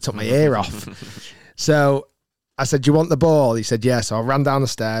 it nearly took my ear off. So I said, do you want the ball? He said, yeah. So I ran down the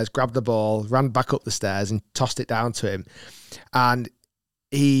stairs, grabbed the ball, ran back up the stairs and tossed it down to him. And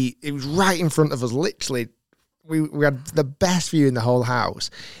it was right in front of us, literally. We had the best view in the whole house.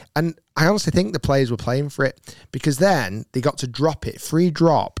 And I honestly think the players were playing for it because then they got to drop it, free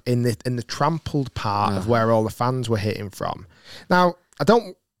drop in the trampled part of where all the fans were hitting from. Now,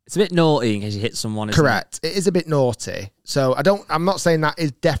 It's a bit naughty in case you hit someone, isn't correct. It is a bit naughty. So I'm not saying that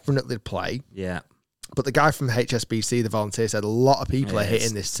is definitely the play. Yeah. But the guy from HSBC, the volunteer, said a lot of people are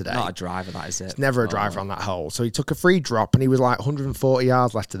hitting this today. Not a driver, that is it. It's never a driver on that hole. So he took a free drop and he was like 140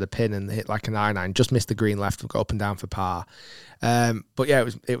 yards left of the pin and hit like an I-9, just missed the green left and got up and down for par. But yeah,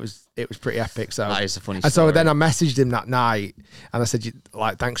 it was pretty epic. So that is a funny and story. so then I messaged him that night and I said,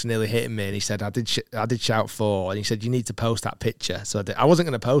 thanks for nearly hitting me. And he said, I did shout 4. And he said, you need to post that picture. So I wasn't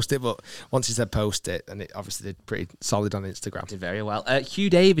going to post it, but once he said post it, and it obviously did pretty solid on Instagram. Did very well. Hugh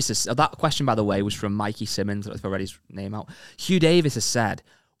Davis, that question, by the way, was from Mikey Simmons. I don't know if I read his name out. Hugh Davis has said,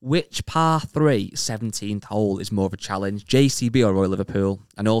 which par 3 17th hole is more of a challenge, JCB or Royal Liverpool?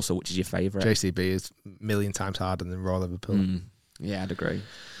 And also, which is your favourite? JCB is a million times harder than Royal Liverpool. Yeah, I'd agree.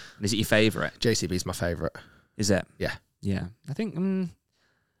 And is it your favourite? JCB is my favourite. Is it? Yeah. Yeah. I think,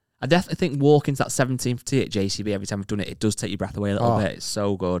 I definitely think walking to that 17th tee at JCB every time I've done it, it does take your breath away a little bit. It's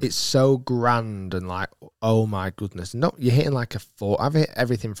so good. It's so grand and like, oh my goodness. No, you're hitting like a 4. I've hit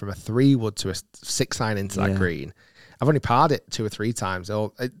everything from a 3 wood to a 6-9 into that green. I've only parred it 2 or 3 times.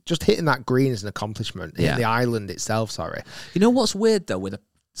 Just hitting that green is an accomplishment. Hitting the island itself, sorry. You know what's weird though,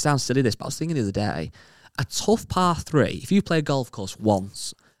 sounds silly this, but I was thinking the other day, a tough par 3, if you play a golf course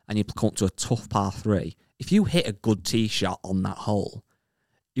once and you come up to a tough par 3, if you hit a good tee shot on that hole,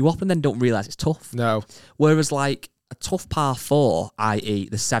 you often then don't realise it's tough. No. Whereas like a tough par 4, i.e.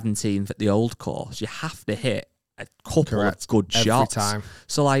 the 17th at the old course, you have to hit a couple of good shots. Every time.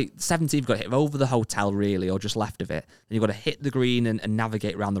 So like 17th, you've got to hit over the hotel really, or just left of it. Then you've got to hit the green and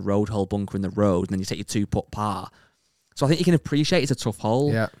navigate around the road hole bunker in the road, and then you take your 2-putt par. So I think you can appreciate it's a tough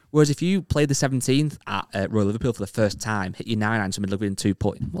hole. Yeah. Whereas if you played the 17th at Royal Liverpool for the first time, hit your 9-9 to middle of green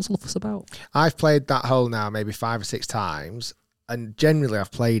 2-putt, what's all this about? I've played that hole now maybe 5 or 6 times, and generally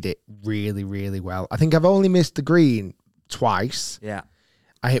I've played it really, really well. I think I've only missed the green twice. Yeah.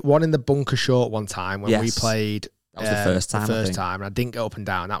 I hit one in the bunker short one time when we played. That was the first time. The first time, and I didn't get up and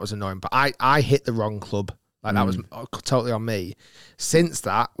down. That was annoying. But I hit the wrong club. Like that was totally on me. Since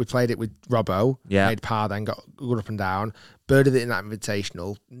that, we played it with Robbo. Made par, then got good up and down. Birded it in that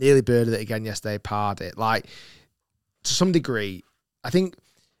invitational. Nearly birded it again yesterday. Parred it. Like to some degree, I think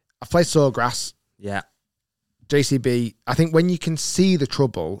I've played Sawgrass. Yeah. JCB, I think when you can see the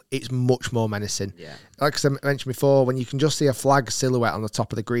trouble, it's much more menacing. Yeah. Like I mentioned before, when you can just see a flag silhouette on the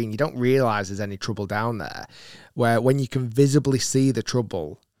top of the green, you don't realise there's any trouble down there. Where when you can visibly see the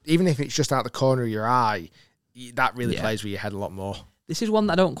trouble, even if it's just out the corner of your eye, that really plays with your head a lot more. This is one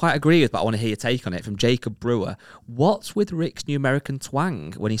that I don't quite agree with, but I want to hear your take on it from Jacob Brewer. What's with Rick's new American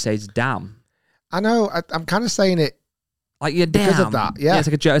twang when he says damn? I know, I'm kind of saying it like you're damn. Because of that, yeah. It's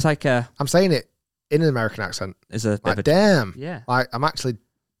like a joke. It's like I'm saying it in an American accent. It's a like, damn. Yeah. Like, I'm actually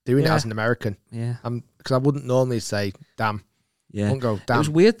doing it as an American. Yeah. Because I wouldn't normally say damn. Yeah. I wouldn't go damn. It was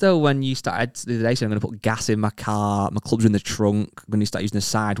weird though when you started the other day saying I'm going to put gas in my car, my clubs are in the trunk, when you start using the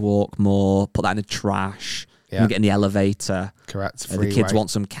sidewalk more, put that in the trash, you get in the elevator. Correct. The kids want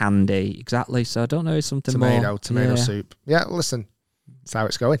some candy. Exactly. So I don't know, it's something Tomato soup. Yeah, listen. That's how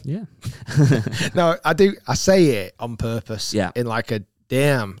it's going. Yeah. No, I say it on purpose. Yeah. In like a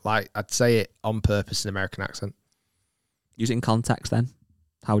damn, like I'd say it on purpose in an American accent. Use it in context then.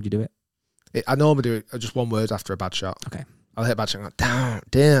 How would you do it? I normally do it just one word after a bad shot. Okay. I'll hit back and go,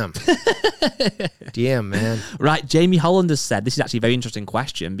 damn. Damn, man. Right, Jamie Holland has said, this is actually a very interesting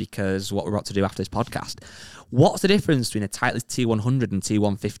question because what we're about to do after this podcast. What's the difference between a Titleist T100 and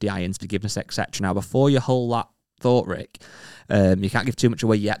T150 irons, forgiveness, etc.? Now, before you hold that thought, Rick, you can't give too much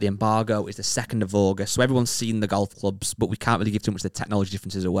away yet. The embargo is the 2nd of August, so everyone's seen the golf clubs, but we can't really give too much of the technology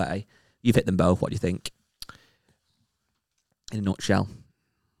differences away. You've hit them both. What do you think? In a nutshell.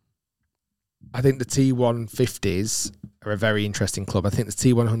 I think the T150s are a very interesting club. I think the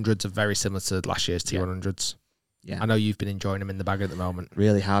T100s are very similar to last year's T100s. Yeah. I know you've been enjoying them in the bag at the moment.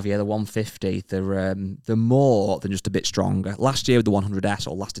 Really have, yeah. The 150, they're more than just a bit stronger. Last year with the 100S,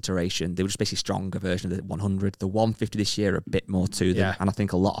 or last iteration, they were just basically a stronger version of the 100. The 150 this year are a bit more to them, and I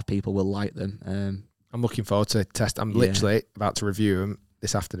think a lot of people will like them. I'm looking forward to test. I'm literally about to review them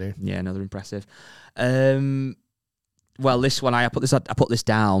this afternoon. Yeah, no, they're impressive. Well, this one I put this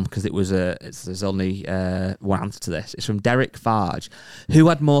down because there's only one answer to this. It's from Derek Farge. Who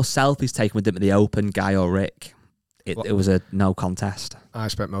had more selfies taken with them at the Open, Guy or Rick? It was a no contest. I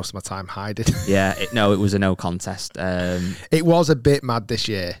spent most of my time hiding. It was a no contest. It was a bit mad this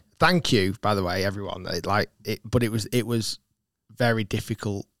year. Thank you, by the way, everyone. But it was very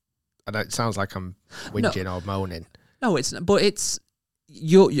difficult. And it sounds like I'm whinging or moaning. No, it's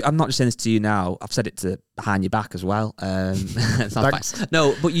I'm not just saying this to you now. I've said it to behind your back as well. It's not Thanks.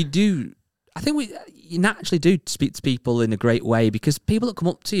 No, but you do. I think you naturally do speak to people in a great way because people that come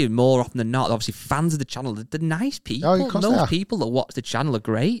up to you more often than not, obviously fans of the channel, they're nice people. Most people that watch the channel are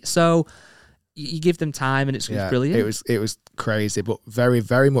great. So you give them time and it's brilliant. It was crazy, but very,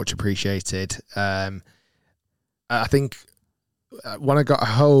 very much appreciated. I think when I got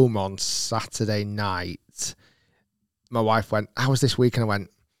home on Saturday night, my wife went, "How was this week?" And I went,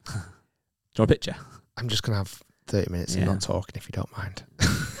 "Do you want a picture? I'm just going to have 30 minutes and not talking if you don't mind."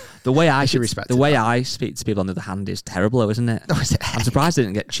 The way I speak to people on the other hand is terrible, though, isn't it? No, is it? I'm surprised I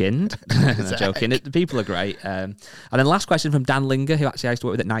didn't get chinned. I'm joking. The people are great. And then last question from Dan Linger, who actually I used to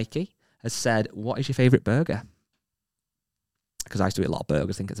work with at Nike, has said, "What is your favourite burger?" Because I used to eat a lot of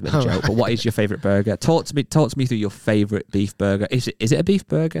burgers. I think it's a bit of a joke. But what is your favourite burger? Talk to me through your favourite beef burger. Is it a beef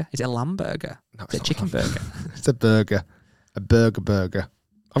burger? Is it a lamb burger? No, is it a chicken burger? It's a burger. A burger.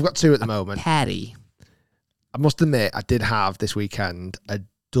 I've got two at the moment. Patty. I must admit, I did have this weekend a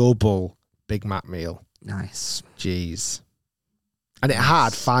double Big Mac meal. Nice. Jeez. And it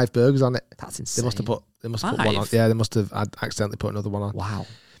had 5 burgers on it. That's insane. They must have put one on. Yeah, they must have accidentally put another one on. Wow.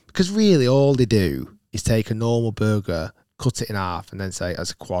 Because really all they do is take a normal burger, cut it in half, and then say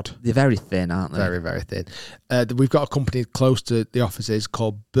as a quad. They're very thin, aren't they? Very, very thin. We've got a company close to the offices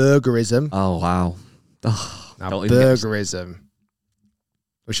called Burgerism. Oh, wow. Now, Burgerism.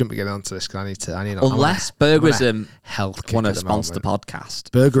 We shouldn't be getting onto this because I need. Unless Burgerism health want to sponsor the podcast.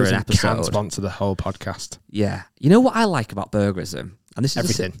 Burgerism can sponsor the whole podcast. Yeah. You know what I like about Burgerism? And this is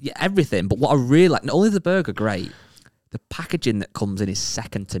everything. Everything. But what I really like, not only is the burger great, the packaging that comes in is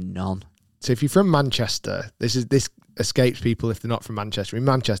second to none. So if you're from Manchester, this escapes people if they're not from Manchester. In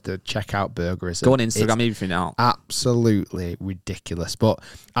Manchester, check out Burgerism. Go on Instagram even now. Absolutely ridiculous. But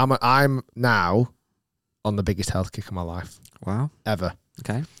I'm now on the biggest health kick of my life. Wow. Ever.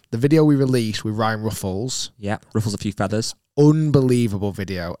 Okay. The video we released with Ryan Ruffles. Yeah, ruffles a few feathers. Unbelievable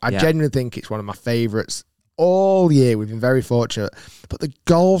video. I genuinely think it's one of my favourites all year. We've been very fortunate. But the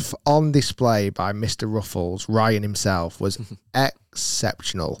golf on display by Mr. Ruffles, Ryan himself, was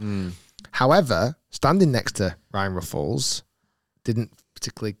exceptional. However, standing next to Ryan Ruffles didn't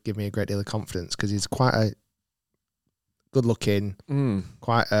particularly give me a great deal of confidence because he's quite a good-looking,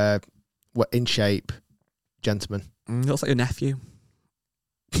 quite a in shape gentleman. Looks like your nephew.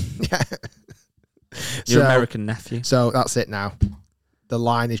 Yeah. Your American nephew. So that's it now. The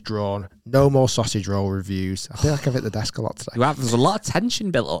line is drawn. No more sausage roll reviews. I feel like I've hit the desk a lot today. There's a lot of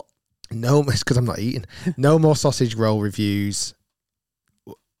tension built up. No, it's because I'm not eating. No more sausage roll reviews.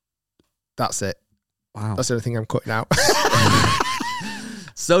 That's it. Wow. That's the only thing I'm cutting out.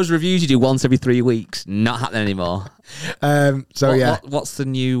 So those reviews you do once every 3 weeks, not happening anymore. What's the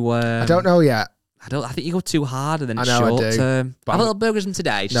new... I don't know yet. I think you go too hard and then I know short I do, term. Have a little burgerism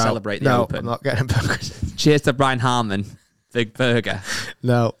today to celebrate the Open. I'm not getting burgers. Cheers to Brian Harmon. Big burger.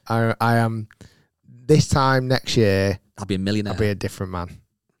 No, I am. This time next year, I'll be a millionaire. I'll be a different man.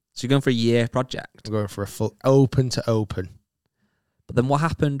 So you're going for a year project? I'm going for a full open to open. But then what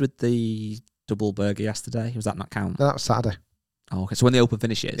happened with the double burger yesterday? Was that not count? No, that was Saturday. Oh, okay. So when the Open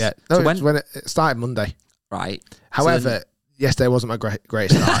finishes? Yeah. No, so when it started Monday. Right. However, yesterday wasn't my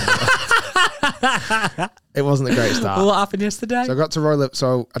great start. It wasn't a great start. Well, what happened yesterday? So I got to Royal Liverpool.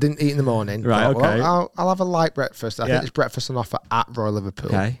 So I didn't eat in the morning. Right, okay. I'll have a light breakfast. I think there's breakfast on offer at Royal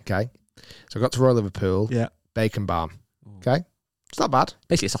Liverpool. Okay. So I got to Royal Liverpool. Yeah. Bacon barm. Okay, it's not bad.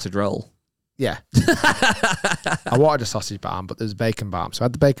 Basically a sausage roll. Yeah. I wanted a sausage barm, but there's a bacon barm. So I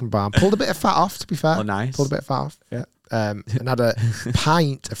had the bacon barm. Pulled a bit of fat off, to be fair. Oh, nice. Pulled a bit of fat off. Yeah. And had a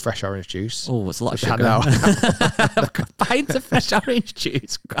pint of fresh orange juice. Oh, it's a lot of sugar. I know. A pint of fresh orange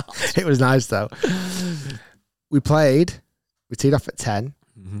juice. God. It was nice, though. We teed off at 10.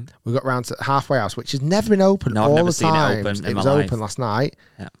 Mm-hmm. We got round to halfway house, which has never been open no, all I've never the seen time. It open it was open last night.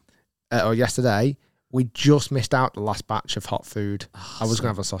 Yeah. Or yesterday. We just missed out the last batch of hot food. I was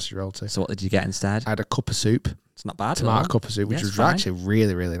going to have a sausage roll too. So what did you get instead? I had a cup of soup. It's not bad. Tomato cup of soup, which was actually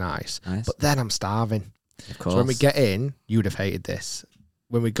really, really nice. But then I'm starving. Of course. So when we get in, you would have hated this.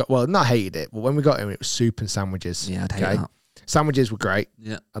 When we got, well, not hated it, but when we got in, it was soup and sandwiches. Yeah, I'd hate that. Sandwiches were great.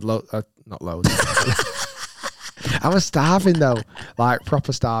 Yeah. I'd not loads. I was starving though, like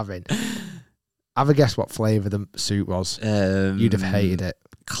proper starving. Have a guess what flavour the soup was. You'd have hated it.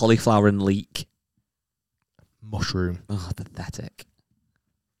 Cauliflower and leek. Mushroom. Oh, pathetic.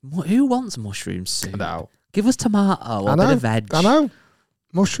 Who wants mushroom soup? No. Give us tomato or a bit of veg. I know.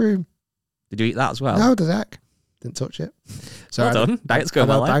 Mushroom. Did you eat that as well? No, the heck. Didn't touch it. So well done. Diet's going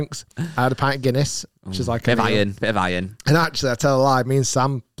well. Thanks. I had a pint of Guinness, which is like bit of iron. And actually, I tell a lie, me and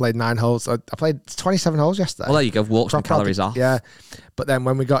Sam played 9 holes. I played 27 holes yesterday. Well, there you go. Walked some calories off. Yeah. But then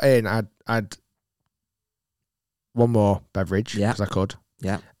when we got in, I'd one more beverage because I could.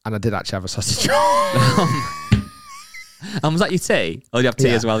 Yeah. And I did actually have a sausage roll. And was that your tea? Or did you have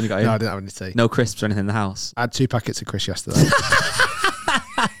tea as well when you got in? No, I didn't have any tea. No crisps or anything in the house? I had 2 packets of crisps yesterday.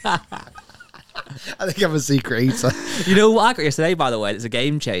 I think I'm a secret eater. You know what I got yesterday, by the way? It's a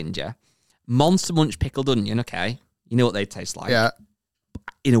game changer. Monster Munch pickled onion, okay? You know what they taste like? Yeah.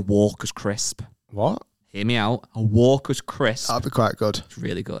 In a Walker's crisp. What? Hear me out. A Walker's crisp. That'd be quite good. It's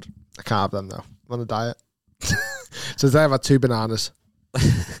really good. I can't have them though. I'm on a diet. So today I've had 2 bananas.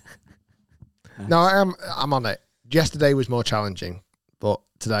 No, I'm on it. Yesterday was more challenging, but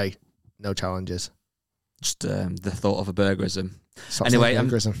today, no challenges. Just the thought of a burgerism. Anyway,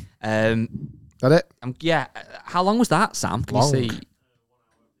 burgerism. That it? Yeah. How long was that, Sam? Can Long. you see?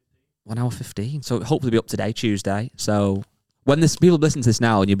 1 hour 15. So hopefully be up today Tuesday. So when people listen to this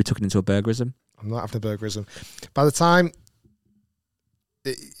now and you'll be tucking into a burgerism. I'm not having a burgerism. By the time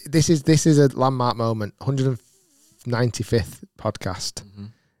this is a landmark moment. 195th podcast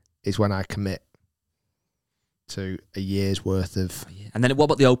is when I commit to a year's worth of. And then what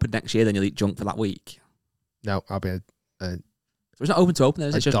about the open next year? Then you'll eat junk for that week. No, I'll be a So it's not open to open.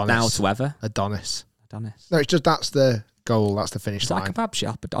 Is it just now to ever? Adonis. Adonis. No, it's just that's the goal. That's the finish It's line. like a kebab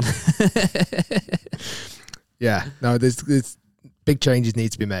shop, Adonis. Yeah. No, there's big changes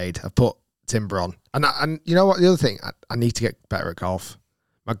need to be made. I've put timber on, and you know what? The other thing, I need to get better at golf.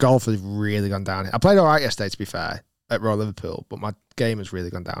 My golf has really gone downhill. I played all right yesterday, to be fair, at Royal Liverpool, but my game has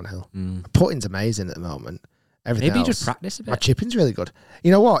really gone downhill. My putting's amazing at the moment. Everything Maybe else, you just practice a bit. My chipping's really good.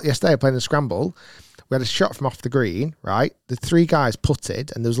 You know what? Yesterday I played in a scramble. We had a shot from off the green, right? The 3 guys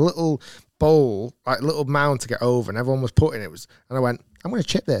putted, and there was a little bowl, like a little mound to get over, and everyone was putting it. And I went, I'm going to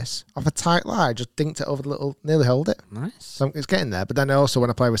chip this off a tight lie. I just dinked it over the little, nearly held it. Nice. So it's getting there. But then also when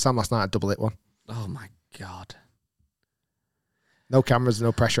I played with Sam last night, I double hit one. Oh my God. No cameras,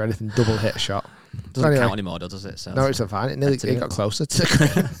 no pressure, anything. Double hit a shot. Doesn't count anymore, does it? So no, it's fine. It got closer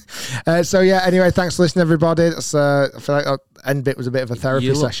to. So yeah. Anyway, thanks for listening, everybody. That's, I feel like that end bit was a bit of a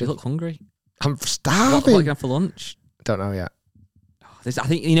therapy session. You look hungry. I'm starving. What are you going to have for lunch? Don't know yet. I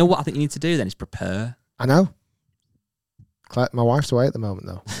think you know what I think you need to do then is prepare. I know. My wife's away at the moment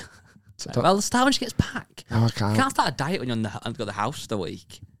though. So well, start when she gets back. No, I can't. You can't start a diet when you're got the house for the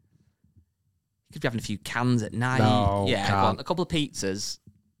week. You could be having a few cans at night. No, yeah, can't. go on, a couple of pizzas.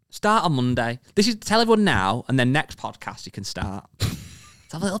 Start on Monday. This is tell everyone now, and then next podcast you can start.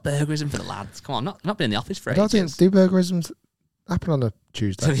 Let's have a little burgerism for the lads. Come on, not been in the office for ages. I don't think do burgerisms happen on a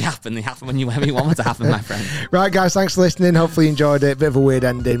Tuesday. So they happen when you want them to happen, my friend. Right, guys, thanks for listening. Hopefully you enjoyed it. Bit of a weird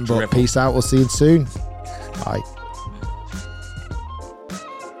ending, but peace out. We'll see you soon. Bye.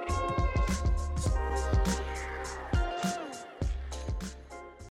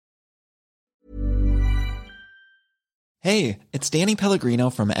 Hey, it's Danny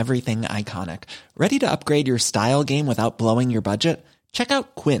Pellegrino from Everything Iconic. Ready to upgrade your style game without blowing your budget? Check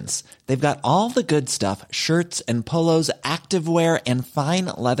out Quince. They've got all the good stuff, shirts and polos, activewear, and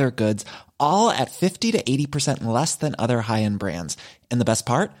fine leather goods, all at 50 to 80% less than other high-end brands. And the best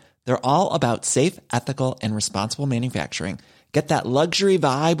part? They're all about safe, ethical, and responsible manufacturing. Get that luxury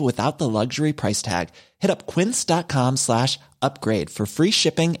vibe without the luxury price tag. Hit up quince.com/upgrade for free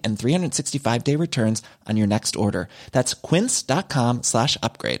shipping and 365-day returns on your next order. That's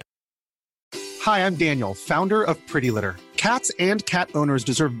quince.com/upgrade. Hi, I'm Daniel, founder of Pretty Litter. Cats and cat owners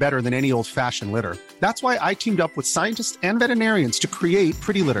deserve better than any old-fashioned litter. That's why I teamed up with scientists and veterinarians to create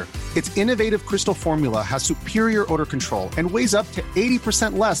Pretty Litter. Its innovative crystal formula has superior odor control and weighs up to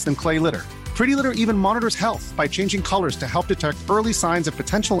 80% less than clay litter. Pretty Litter even monitors health by changing colors to help detect early signs of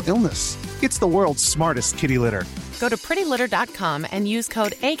potential illness. It's the world's smartest kitty litter. Go to prettylitter.com and use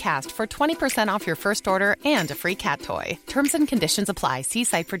code ACAST for 20% off your first order and a free cat toy. Terms and conditions apply. See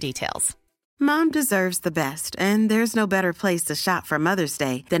site for details. Mom deserves the best, and there's no better place to shop for Mother's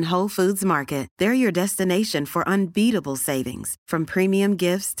Day than Whole Foods Market. They're your destination for unbeatable savings, from premium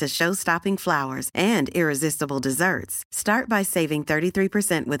gifts to show-stopping flowers and irresistible desserts. Start by saving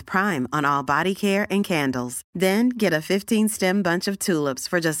 33% with Prime on all body care and candles. Then get a 15-stem bunch of tulips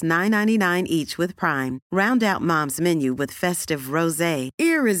for just $9.99 each with Prime. Round out Mom's menu with festive rosé,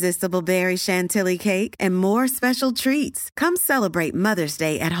 irresistible berry chantilly cake, and more special treats. Come celebrate Mother's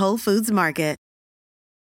Day at Whole Foods Market.